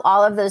felt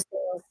all of those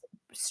things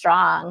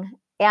strong.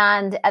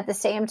 And at the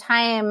same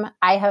time,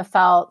 I have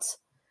felt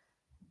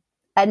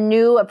a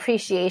new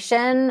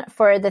appreciation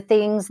for the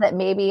things that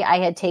maybe I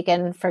had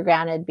taken for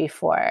granted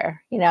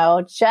before,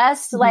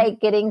 just like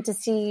getting to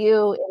see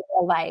you in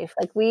real life.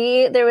 Like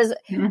there was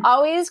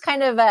always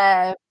kind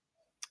of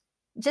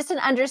just an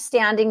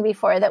understanding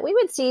before that we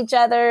would see each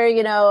other,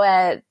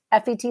 at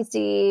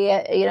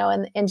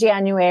FETC, in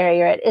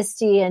January, or at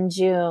ISTE in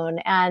June.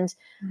 And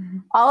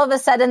all of a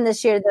sudden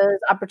this year, those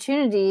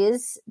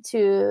opportunities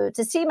to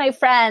see my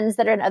friends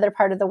that are in other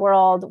part of the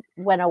world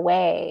went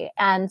away.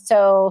 And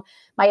so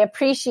my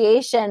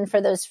appreciation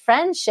for those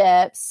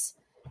friendships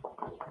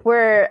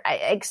were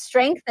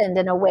strengthened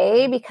in a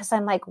way, because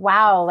I'm like,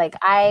 wow, like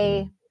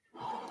I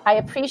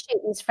appreciate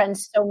these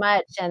friends so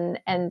much,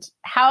 and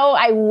how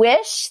I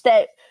wish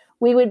that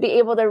we would be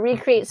able to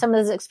recreate some of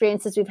those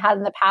experiences we've had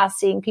in the past,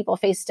 seeing people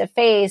face to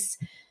face.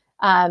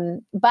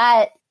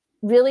 But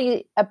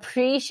really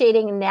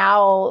appreciating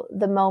now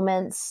the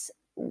moments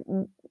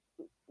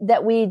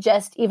that we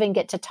just even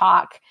get to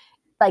talk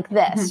like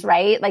this,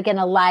 right? Like in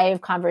a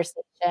live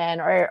conversation,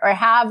 or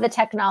have the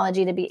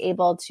technology to be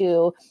able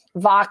to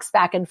vox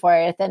back and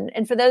forth.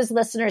 And for those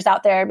listeners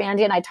out there,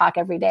 Mandy and I talk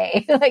every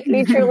day. Like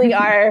we truly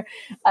are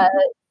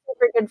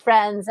super good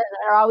friends and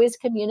are always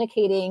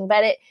communicating,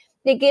 but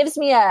it gives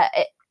me a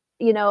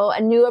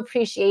new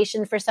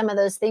appreciation for some of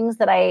those things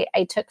that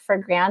I took for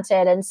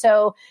granted. And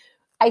so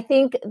I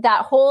think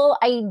that whole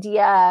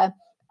idea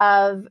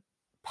of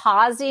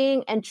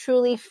pausing and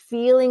truly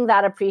feeling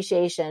that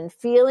appreciation,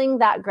 feeling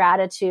that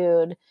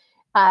gratitude,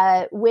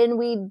 when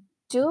we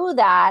do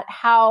that,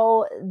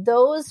 how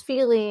those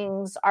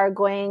feelings are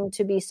going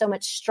to be so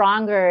much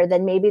stronger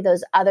than maybe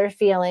those other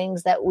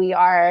feelings that we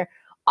are,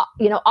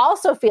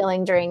 also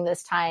feeling during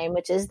this time,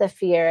 which is the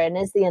fear and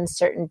is the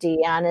uncertainty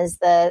and is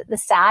the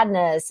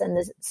sadness and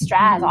the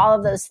stress, all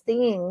of those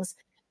things.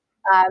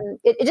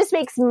 It just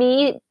makes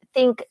me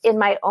think in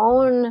my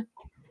own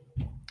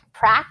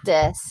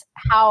practice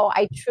how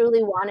I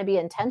truly want to be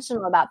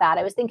intentional about that.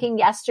 I was thinking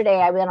yesterday,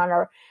 I went on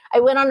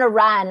a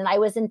run, and I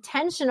was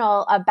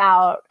intentional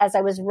about, as I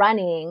was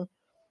running,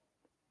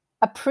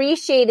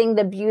 appreciating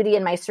the beauty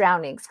in my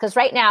surroundings. Because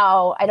right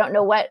now, I don't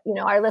know what,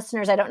 our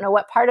listeners, I don't know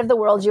what part of the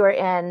world you are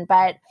in,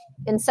 but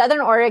in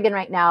Southern Oregon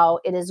right now,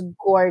 it is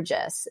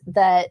gorgeous.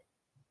 The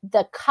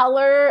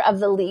color of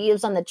the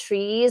leaves on the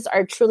trees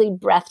are truly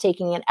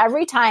breathtaking. And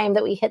every time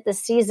that we hit the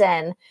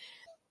season,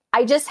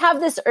 I just have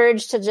this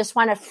urge to just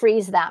want to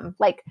freeze them.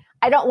 Like,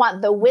 I don't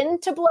want the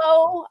wind to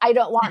blow. I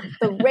don't want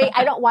the rain.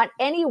 I don't want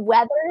any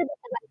weather.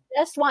 I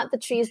just want the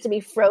trees to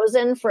be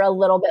frozen for a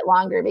little bit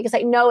longer, because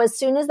I know as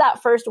soon as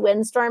that first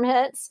windstorm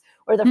hits,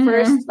 or the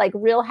first like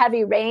real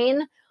heavy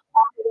rain,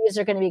 all the leaves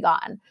are going to be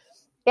gone.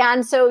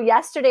 And so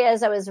yesterday,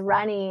 as I was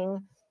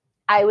running,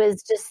 I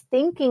was just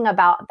thinking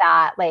about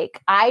that.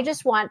 Like, I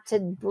just want to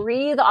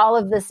breathe all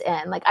of this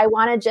in. Like, I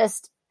want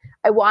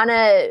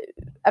to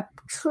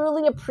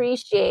truly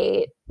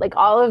appreciate like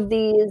all of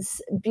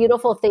these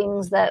beautiful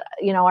things that,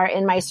 are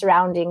in my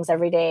surroundings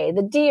every day,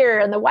 the deer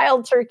and the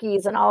wild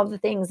turkeys and all of the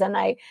things. And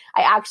I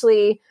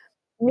actually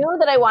knew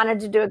that I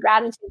wanted to do a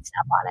gratitude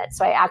step on it.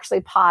 So I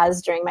actually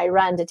paused during my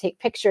run to take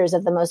pictures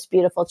of the most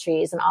beautiful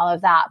trees and all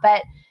of that.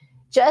 But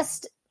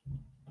just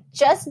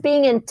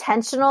being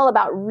intentional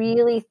about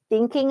really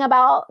thinking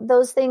about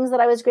those things that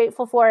I was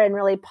grateful for, and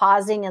really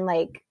pausing and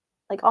like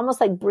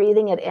almost like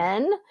breathing it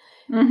in.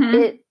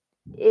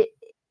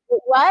 It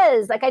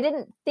was like, I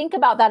didn't think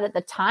about that at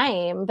the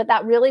time, but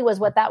that really was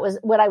what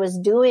I was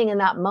doing in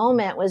that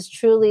moment, was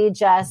truly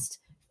just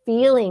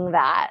feeling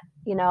that,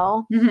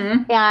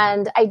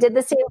 and I did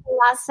the same thing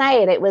last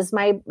night. It was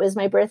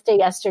my birthday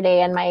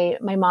yesterday, and my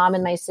mom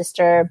and my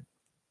sister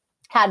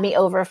had me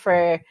over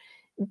for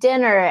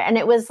dinner, and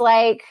it was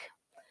like,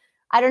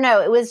 I don't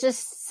know, it was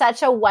just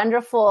such a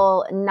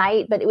wonderful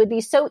night, but it would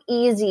be so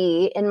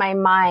easy in my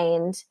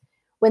mind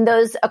when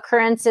those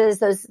occurrences,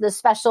 those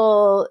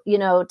special,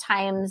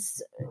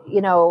 times,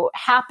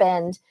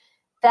 happened,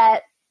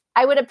 that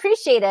I would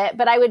appreciate it,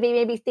 but I would be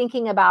maybe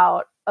thinking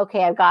about,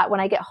 okay,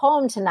 when I get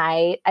home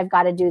tonight, I've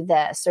got to do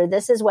this, or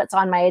this is what's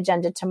on my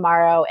agenda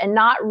tomorrow, and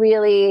not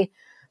really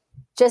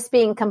just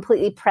being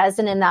completely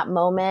present in that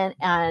moment,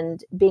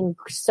 and being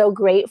so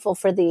grateful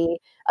for the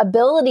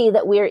ability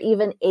that we're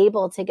even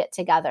able to get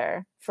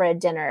together for a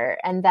dinner,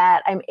 and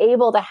that I'm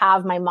able to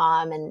have my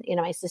mom and,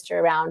 my sister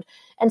around.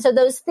 And so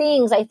those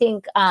things, I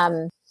think,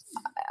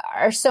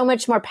 are so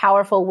much more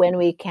powerful when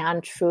we can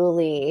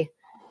truly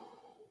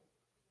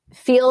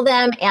feel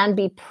them and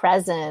be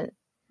present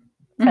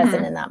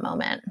in that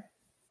moment.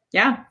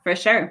 Yeah, for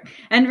sure.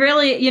 And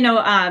really,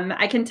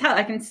 I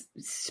can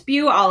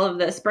spew all of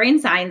this brain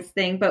science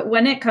thing, but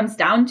when it comes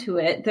down to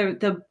it,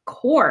 the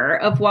core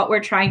of what we're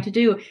trying to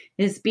do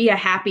is be a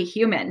happy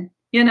human,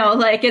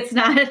 Like it's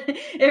not,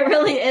 it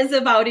really is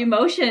about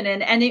emotion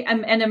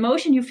and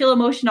emotion. You feel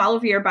emotion all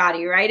over your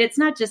body, right? It's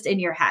not just in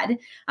your head.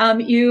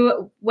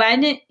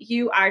 When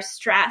you are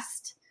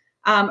stressed,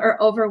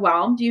 or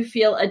overwhelmed, you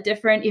feel a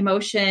different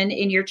emotion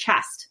in your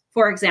chest,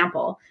 for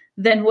example,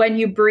 than when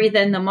you breathe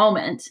in the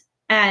moment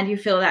and you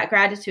feel that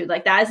gratitude.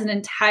 Like that is an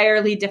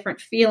entirely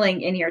different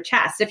feeling in your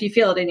chest. If you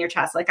feel it in your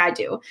chest, like I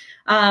do,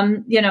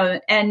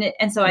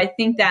 and so I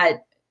think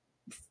that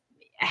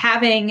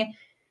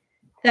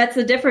that's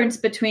the difference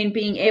between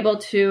being able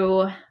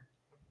to,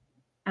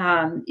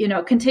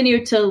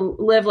 continue to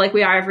live like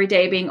we are every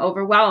day, being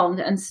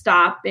overwhelmed, and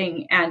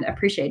stopping and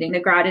appreciating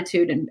the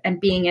gratitude and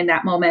being in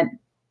that moment.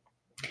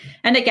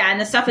 And again,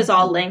 the stuff is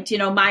all linked.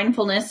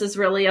 Mindfulness is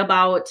really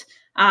about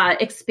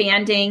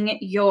expanding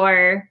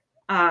your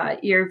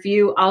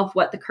view of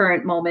what the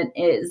current moment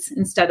is,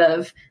 instead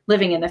of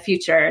living in the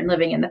future and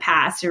living in the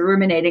past, or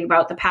ruminating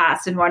about the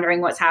past and wondering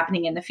what's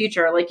happening in the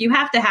future. Like you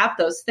have to have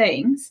those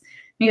things,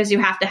 because you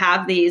have to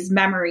have these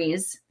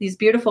memories, these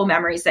beautiful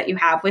memories that you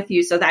have with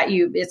you, so that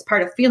it's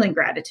part of feeling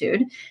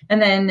gratitude.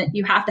 And then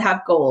you have to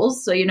have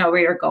goals, so you know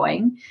where you're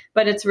going.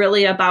 But it's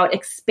really about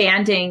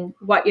expanding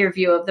what your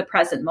view of the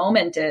present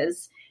moment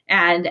is,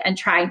 and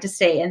trying to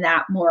stay in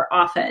that more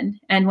often.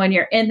 And when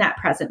you're in that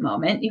present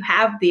moment, you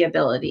have the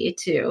ability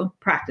to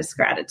practice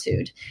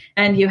gratitude,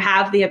 and you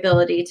have the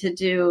ability to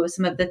do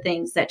some of the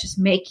things that just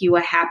make you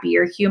a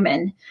happier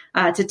human,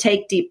 to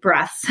take deep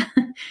breaths,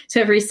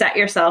 to reset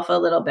yourself a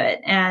little bit.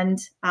 And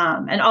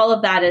all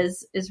of that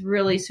is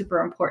really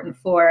super important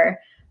for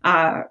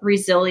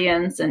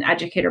resilience and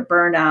educator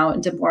burnout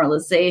and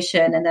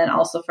demoralization, and then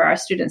also for our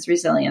students'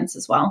 resilience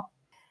as well.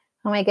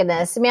 Oh my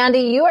goodness.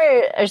 Mandy, you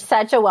are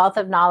such a wealth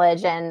of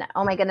knowledge. And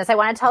oh my goodness, I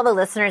want to tell the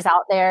listeners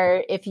out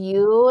there, if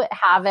you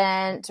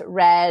haven't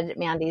read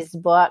Mandy's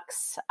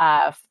books,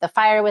 The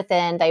Fire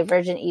Within,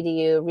 Divergent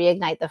EDU,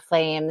 Reignite the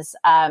Flames,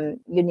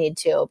 you need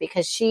to,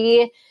 because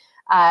she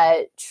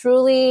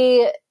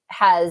truly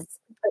has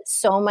put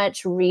so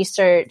much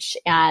research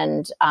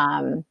and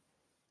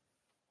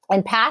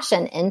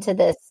passion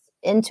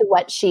into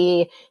what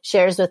she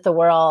shares with the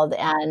world.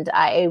 And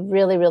I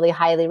really, really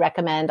highly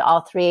recommend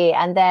all three.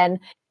 And then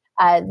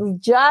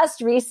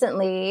just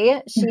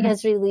recently, she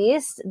has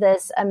released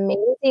this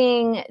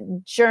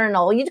amazing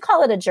journal. You'd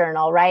call it a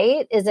journal,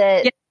 right? Is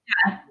it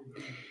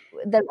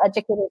the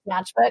Educator's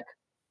Matchbook?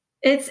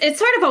 It's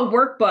sort of a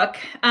workbook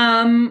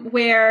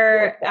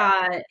where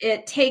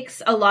it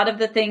takes a lot of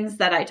the things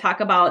that I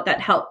talk about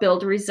that help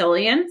build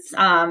resilience.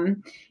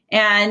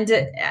 And,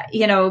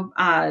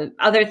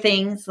 other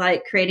things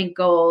like creating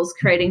goals,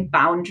 creating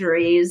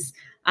boundaries,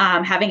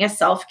 having a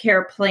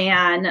self-care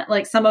plan,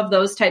 like some of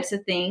those types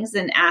of things,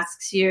 and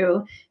asks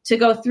you to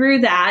go through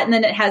that. And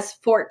then it has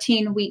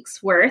 14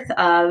 weeks worth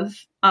of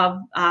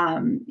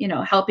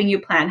helping you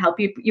plan,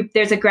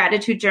 there's a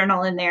gratitude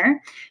journal in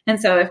there.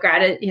 And so if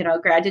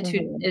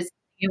gratitude is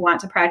you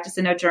want to practice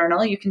in a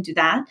journal, you can do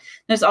that.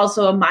 There's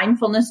also a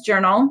mindfulness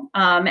journal.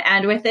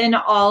 And within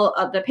all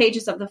of the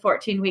pages of the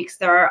 14 weeks,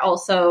 there are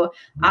also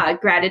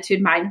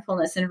gratitude,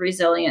 mindfulness, and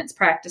resilience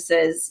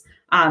practices.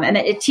 And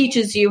it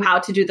teaches you how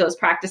to do those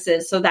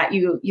practices so that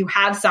you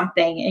have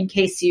something in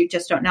case you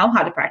just don't know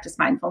how to practice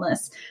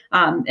mindfulness.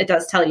 It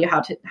does tell you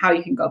how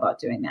you can go about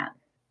doing that.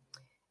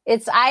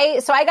 So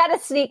I got a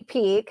sneak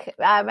peek.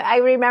 I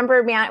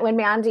remember when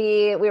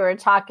Mandy, we were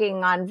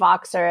talking on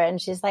Voxer, and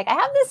she's like, I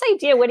have this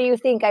idea. What do you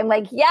think? I'm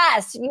like,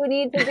 yes, you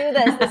need to do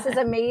this. This is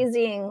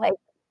amazing. Like,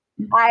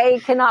 I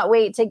cannot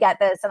wait to get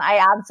this. And I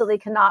absolutely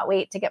cannot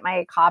wait to get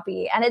my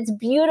copy. And it's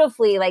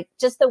beautifully, like,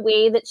 just the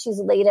way that she's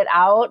laid it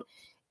out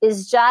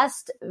is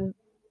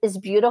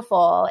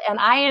beautiful. And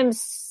I am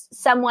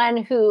someone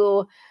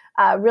who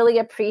really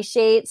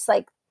appreciates,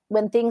 like,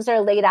 when things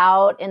are laid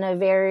out in a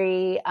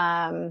very,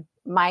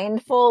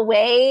 mindful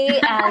way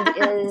and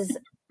is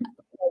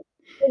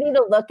pretty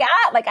to look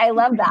at. Like, I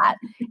love that.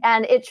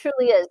 And it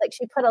truly is. Like,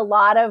 she put a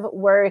lot of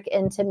work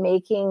into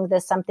making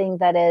this something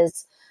that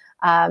is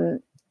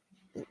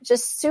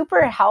just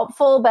super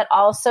helpful, but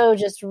also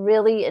just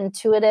really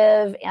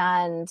intuitive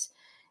and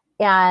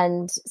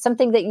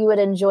something that you would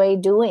enjoy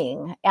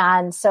doing.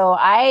 And so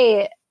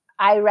I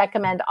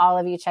recommend all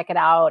of you check it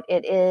out.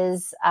 It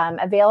is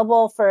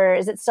available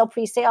is it still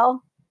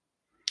pre-sale?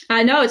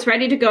 No, it's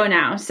ready to go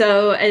now.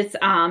 So it's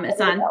on.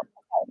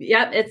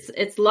 Yep,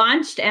 it's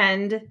launched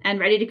and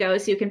ready to go.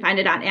 So you can find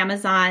it on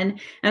Amazon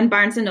and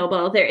Barnes and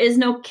Noble. There is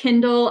no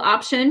Kindle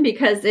option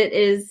because it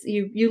is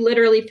you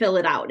literally fill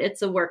it out.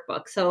 It's a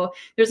workbook. So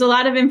there's a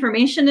lot of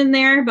information in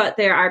there, but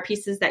there are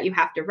pieces that you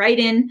have to write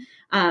in.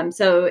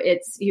 So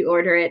you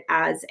order it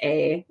as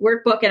a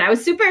workbook, and I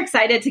was super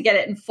excited to get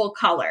it in full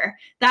color.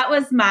 That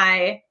was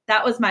my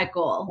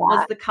goal,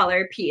 was the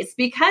color piece,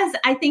 because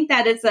I think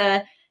that it's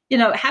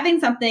having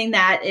something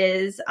that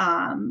is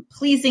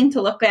pleasing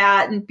to look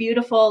at and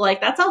beautiful, like,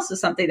 that's also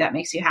something that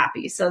makes you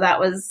happy. So that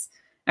was,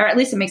 or at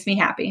least it makes me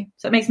happy.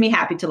 So it makes me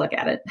happy to look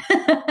at it.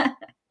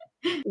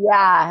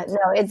 Yeah,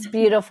 no, it's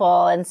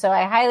beautiful. And so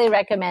I highly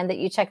recommend that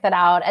you check that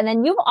out. And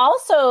then you've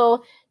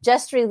also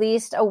just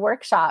released a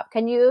workshop.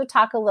 Can you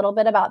talk a little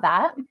bit about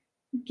that?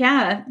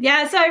 Yeah.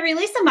 So I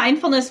released a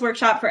mindfulness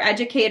workshop for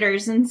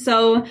educators. And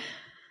so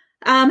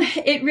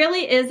it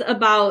really is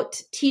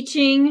about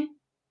teaching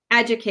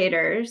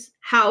educators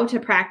how to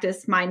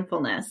practice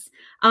mindfulness.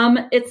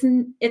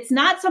 It's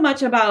not so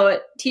much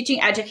about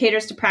teaching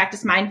educators to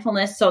practice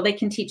mindfulness so they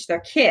can teach their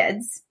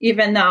kids,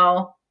 even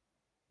though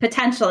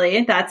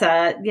potentially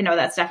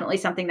that's definitely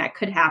something that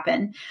could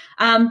happen.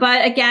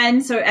 But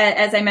again, so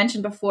as I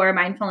mentioned before,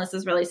 mindfulness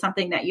is really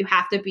something that you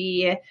have to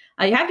be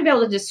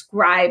able to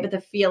describe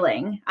the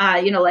feeling,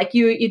 like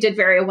you did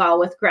very well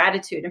with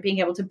gratitude and being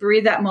able to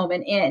breathe that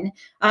moment in.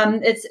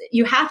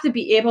 You have to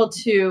be able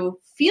to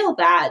feel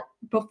that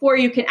before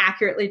you can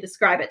accurately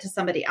describe it to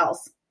somebody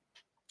else.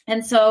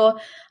 And so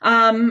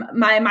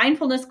my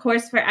mindfulness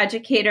course for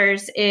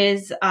educators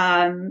is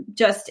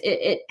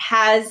it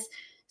has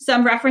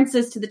some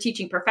references to the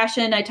teaching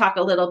profession. I talk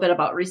a little bit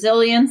about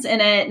resilience in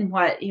it and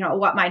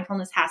what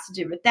mindfulness has to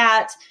do with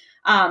that.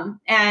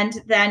 And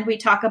then we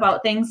talk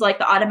about things like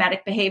the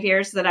automatic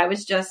behaviors that I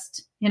was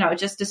just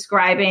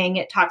describing.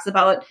 It talks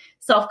about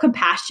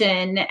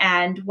self-compassion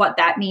and what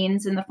that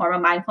means in the form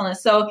of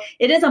mindfulness. So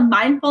it is a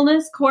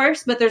mindfulness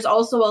course, but there's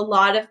also a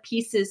lot of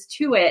pieces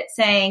to it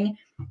saying,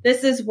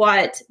 this is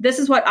what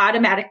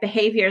automatic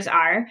behaviors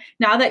are.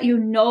 Now that you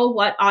know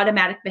what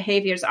automatic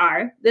behaviors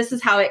are, this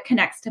is how it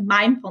connects to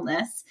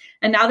mindfulness.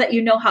 And now that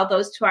you know how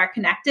those two are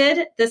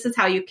connected, this is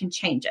how you can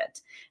change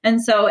it.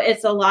 And so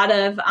it's a lot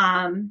of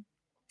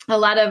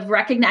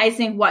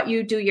recognizing what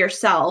you do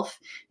yourself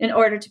in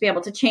order to be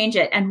able to change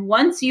it. And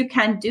once you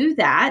can do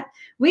that,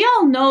 we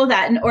all know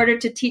that in order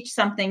to teach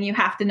something, you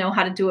have to know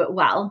how to do it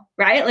well,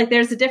 right? Like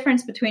there's a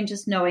difference between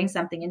just knowing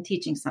something and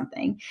teaching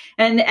something.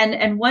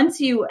 And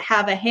once you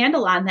have a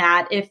handle on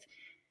that, if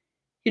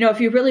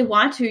you really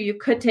want to, you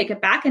could take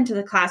it back into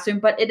the classroom,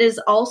 but it is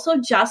also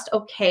just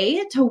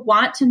okay to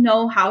want to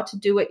know how to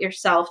do it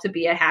yourself to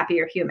be a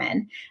happier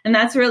human. And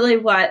that's really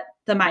what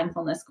the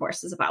mindfulness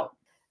course is about.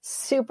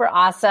 Super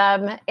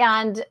awesome.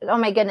 And oh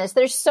my goodness,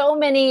 there's so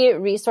many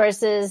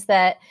resources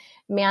that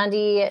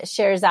Mandy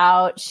shares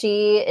out.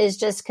 She is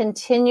just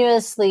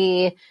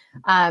continuously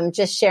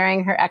just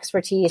sharing her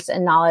expertise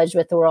and knowledge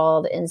with the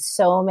world in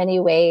so many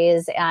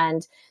ways.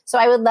 And so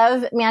I would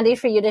love, Mandy,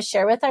 for you to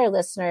share with our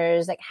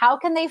listeners, like, how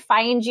can they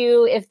find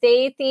you if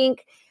they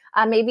think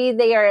maybe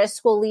they are a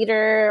school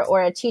leader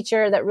or a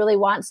teacher that really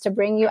wants to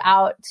bring you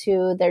out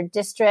to their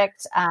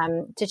district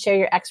to share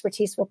your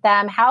expertise with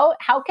them? How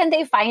can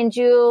they find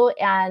you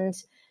and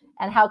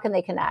how can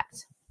they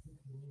connect?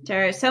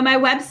 Sure. So my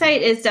website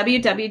is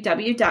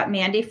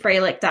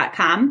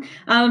www.mandyfroehlich.com.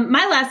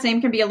 My last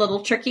name can be a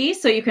little tricky,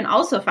 so you can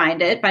also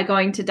find it by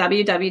going to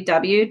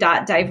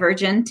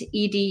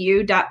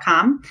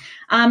www.divergentedu.com.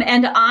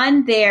 And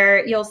on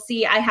there, you'll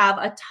see I have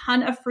a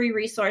ton of free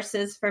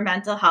resources for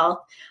mental health.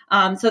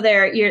 So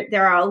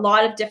there are a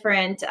lot of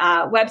different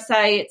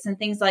websites and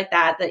things like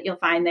that you'll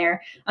find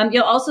there.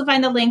 You'll also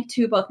find the link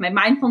to both my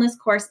mindfulness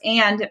course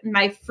and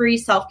my free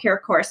self-care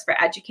course for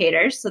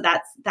educators. So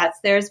that's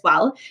there as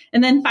well.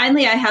 And then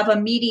finally, I have a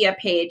media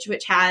page,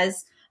 which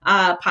has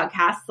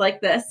podcasts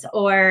like this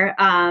or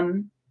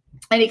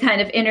any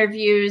kind of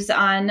interviews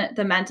on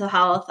the mental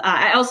health.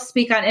 I also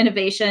speak on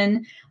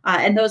innovation,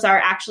 and those are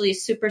actually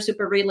super,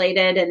 super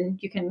related.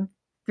 And you can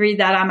read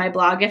that on my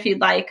blog if you'd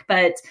like.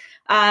 But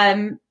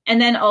and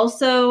then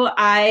also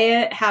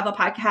I have a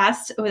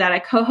podcast that I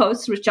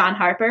co-host with John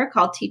Harper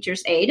called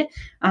Teacher's Aid.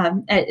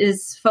 It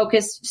is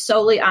focused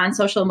solely on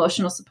social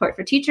emotional support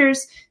for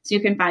teachers. So you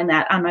can find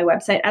that on my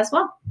website as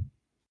well.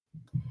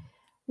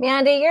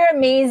 Mandy, you're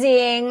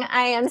amazing.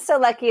 I am so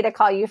lucky to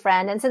call you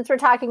friend. And since we're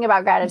talking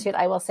about gratitude,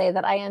 I will say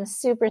that I am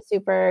super,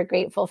 super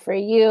grateful for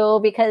you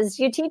because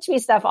you teach me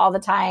stuff all the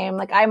time.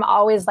 Like I'm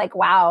always like,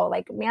 wow,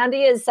 like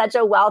Mandy is such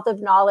a wealth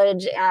of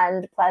knowledge.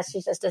 And plus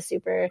she's just a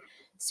super,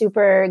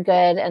 super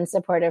good and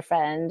supportive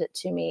friend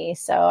to me.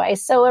 So I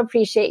so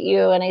appreciate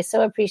you. And I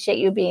so appreciate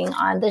you being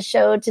on the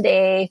show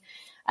today,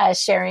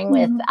 sharing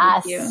with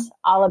us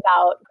all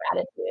about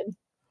gratitude.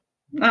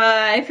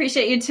 I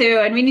appreciate you too.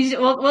 And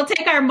we'll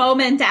take our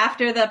moment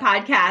after the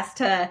podcast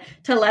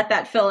to let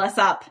that fill us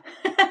up.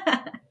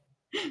 Yes,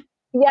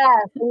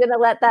 I'm going to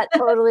let that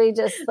totally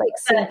just like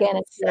sink in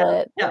and feel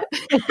it. Yep.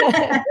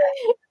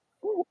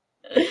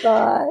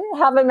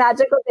 Have a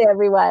magical day,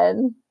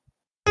 everyone.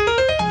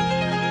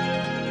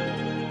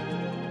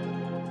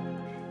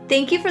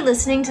 Thank you for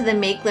listening to the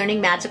Make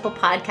Learning Magical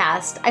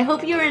podcast. I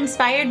hope you were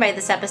inspired by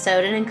this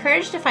episode and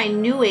encouraged to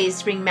find new ways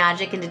to bring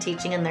magic into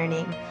teaching and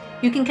learning.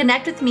 You can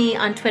connect with me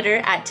on Twitter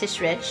at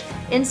TishRich,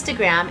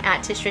 Instagram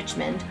at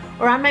TishRichmond,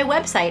 or on my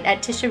website at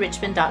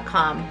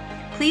tisharrichmond.com.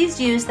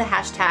 Please use the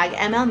hashtag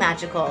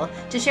MLMagical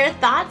to share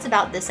thoughts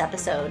about this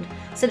episode.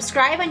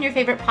 Subscribe on your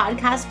favorite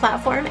podcast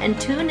platform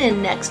and tune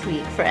in next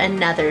week for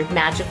another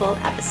magical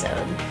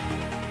episode.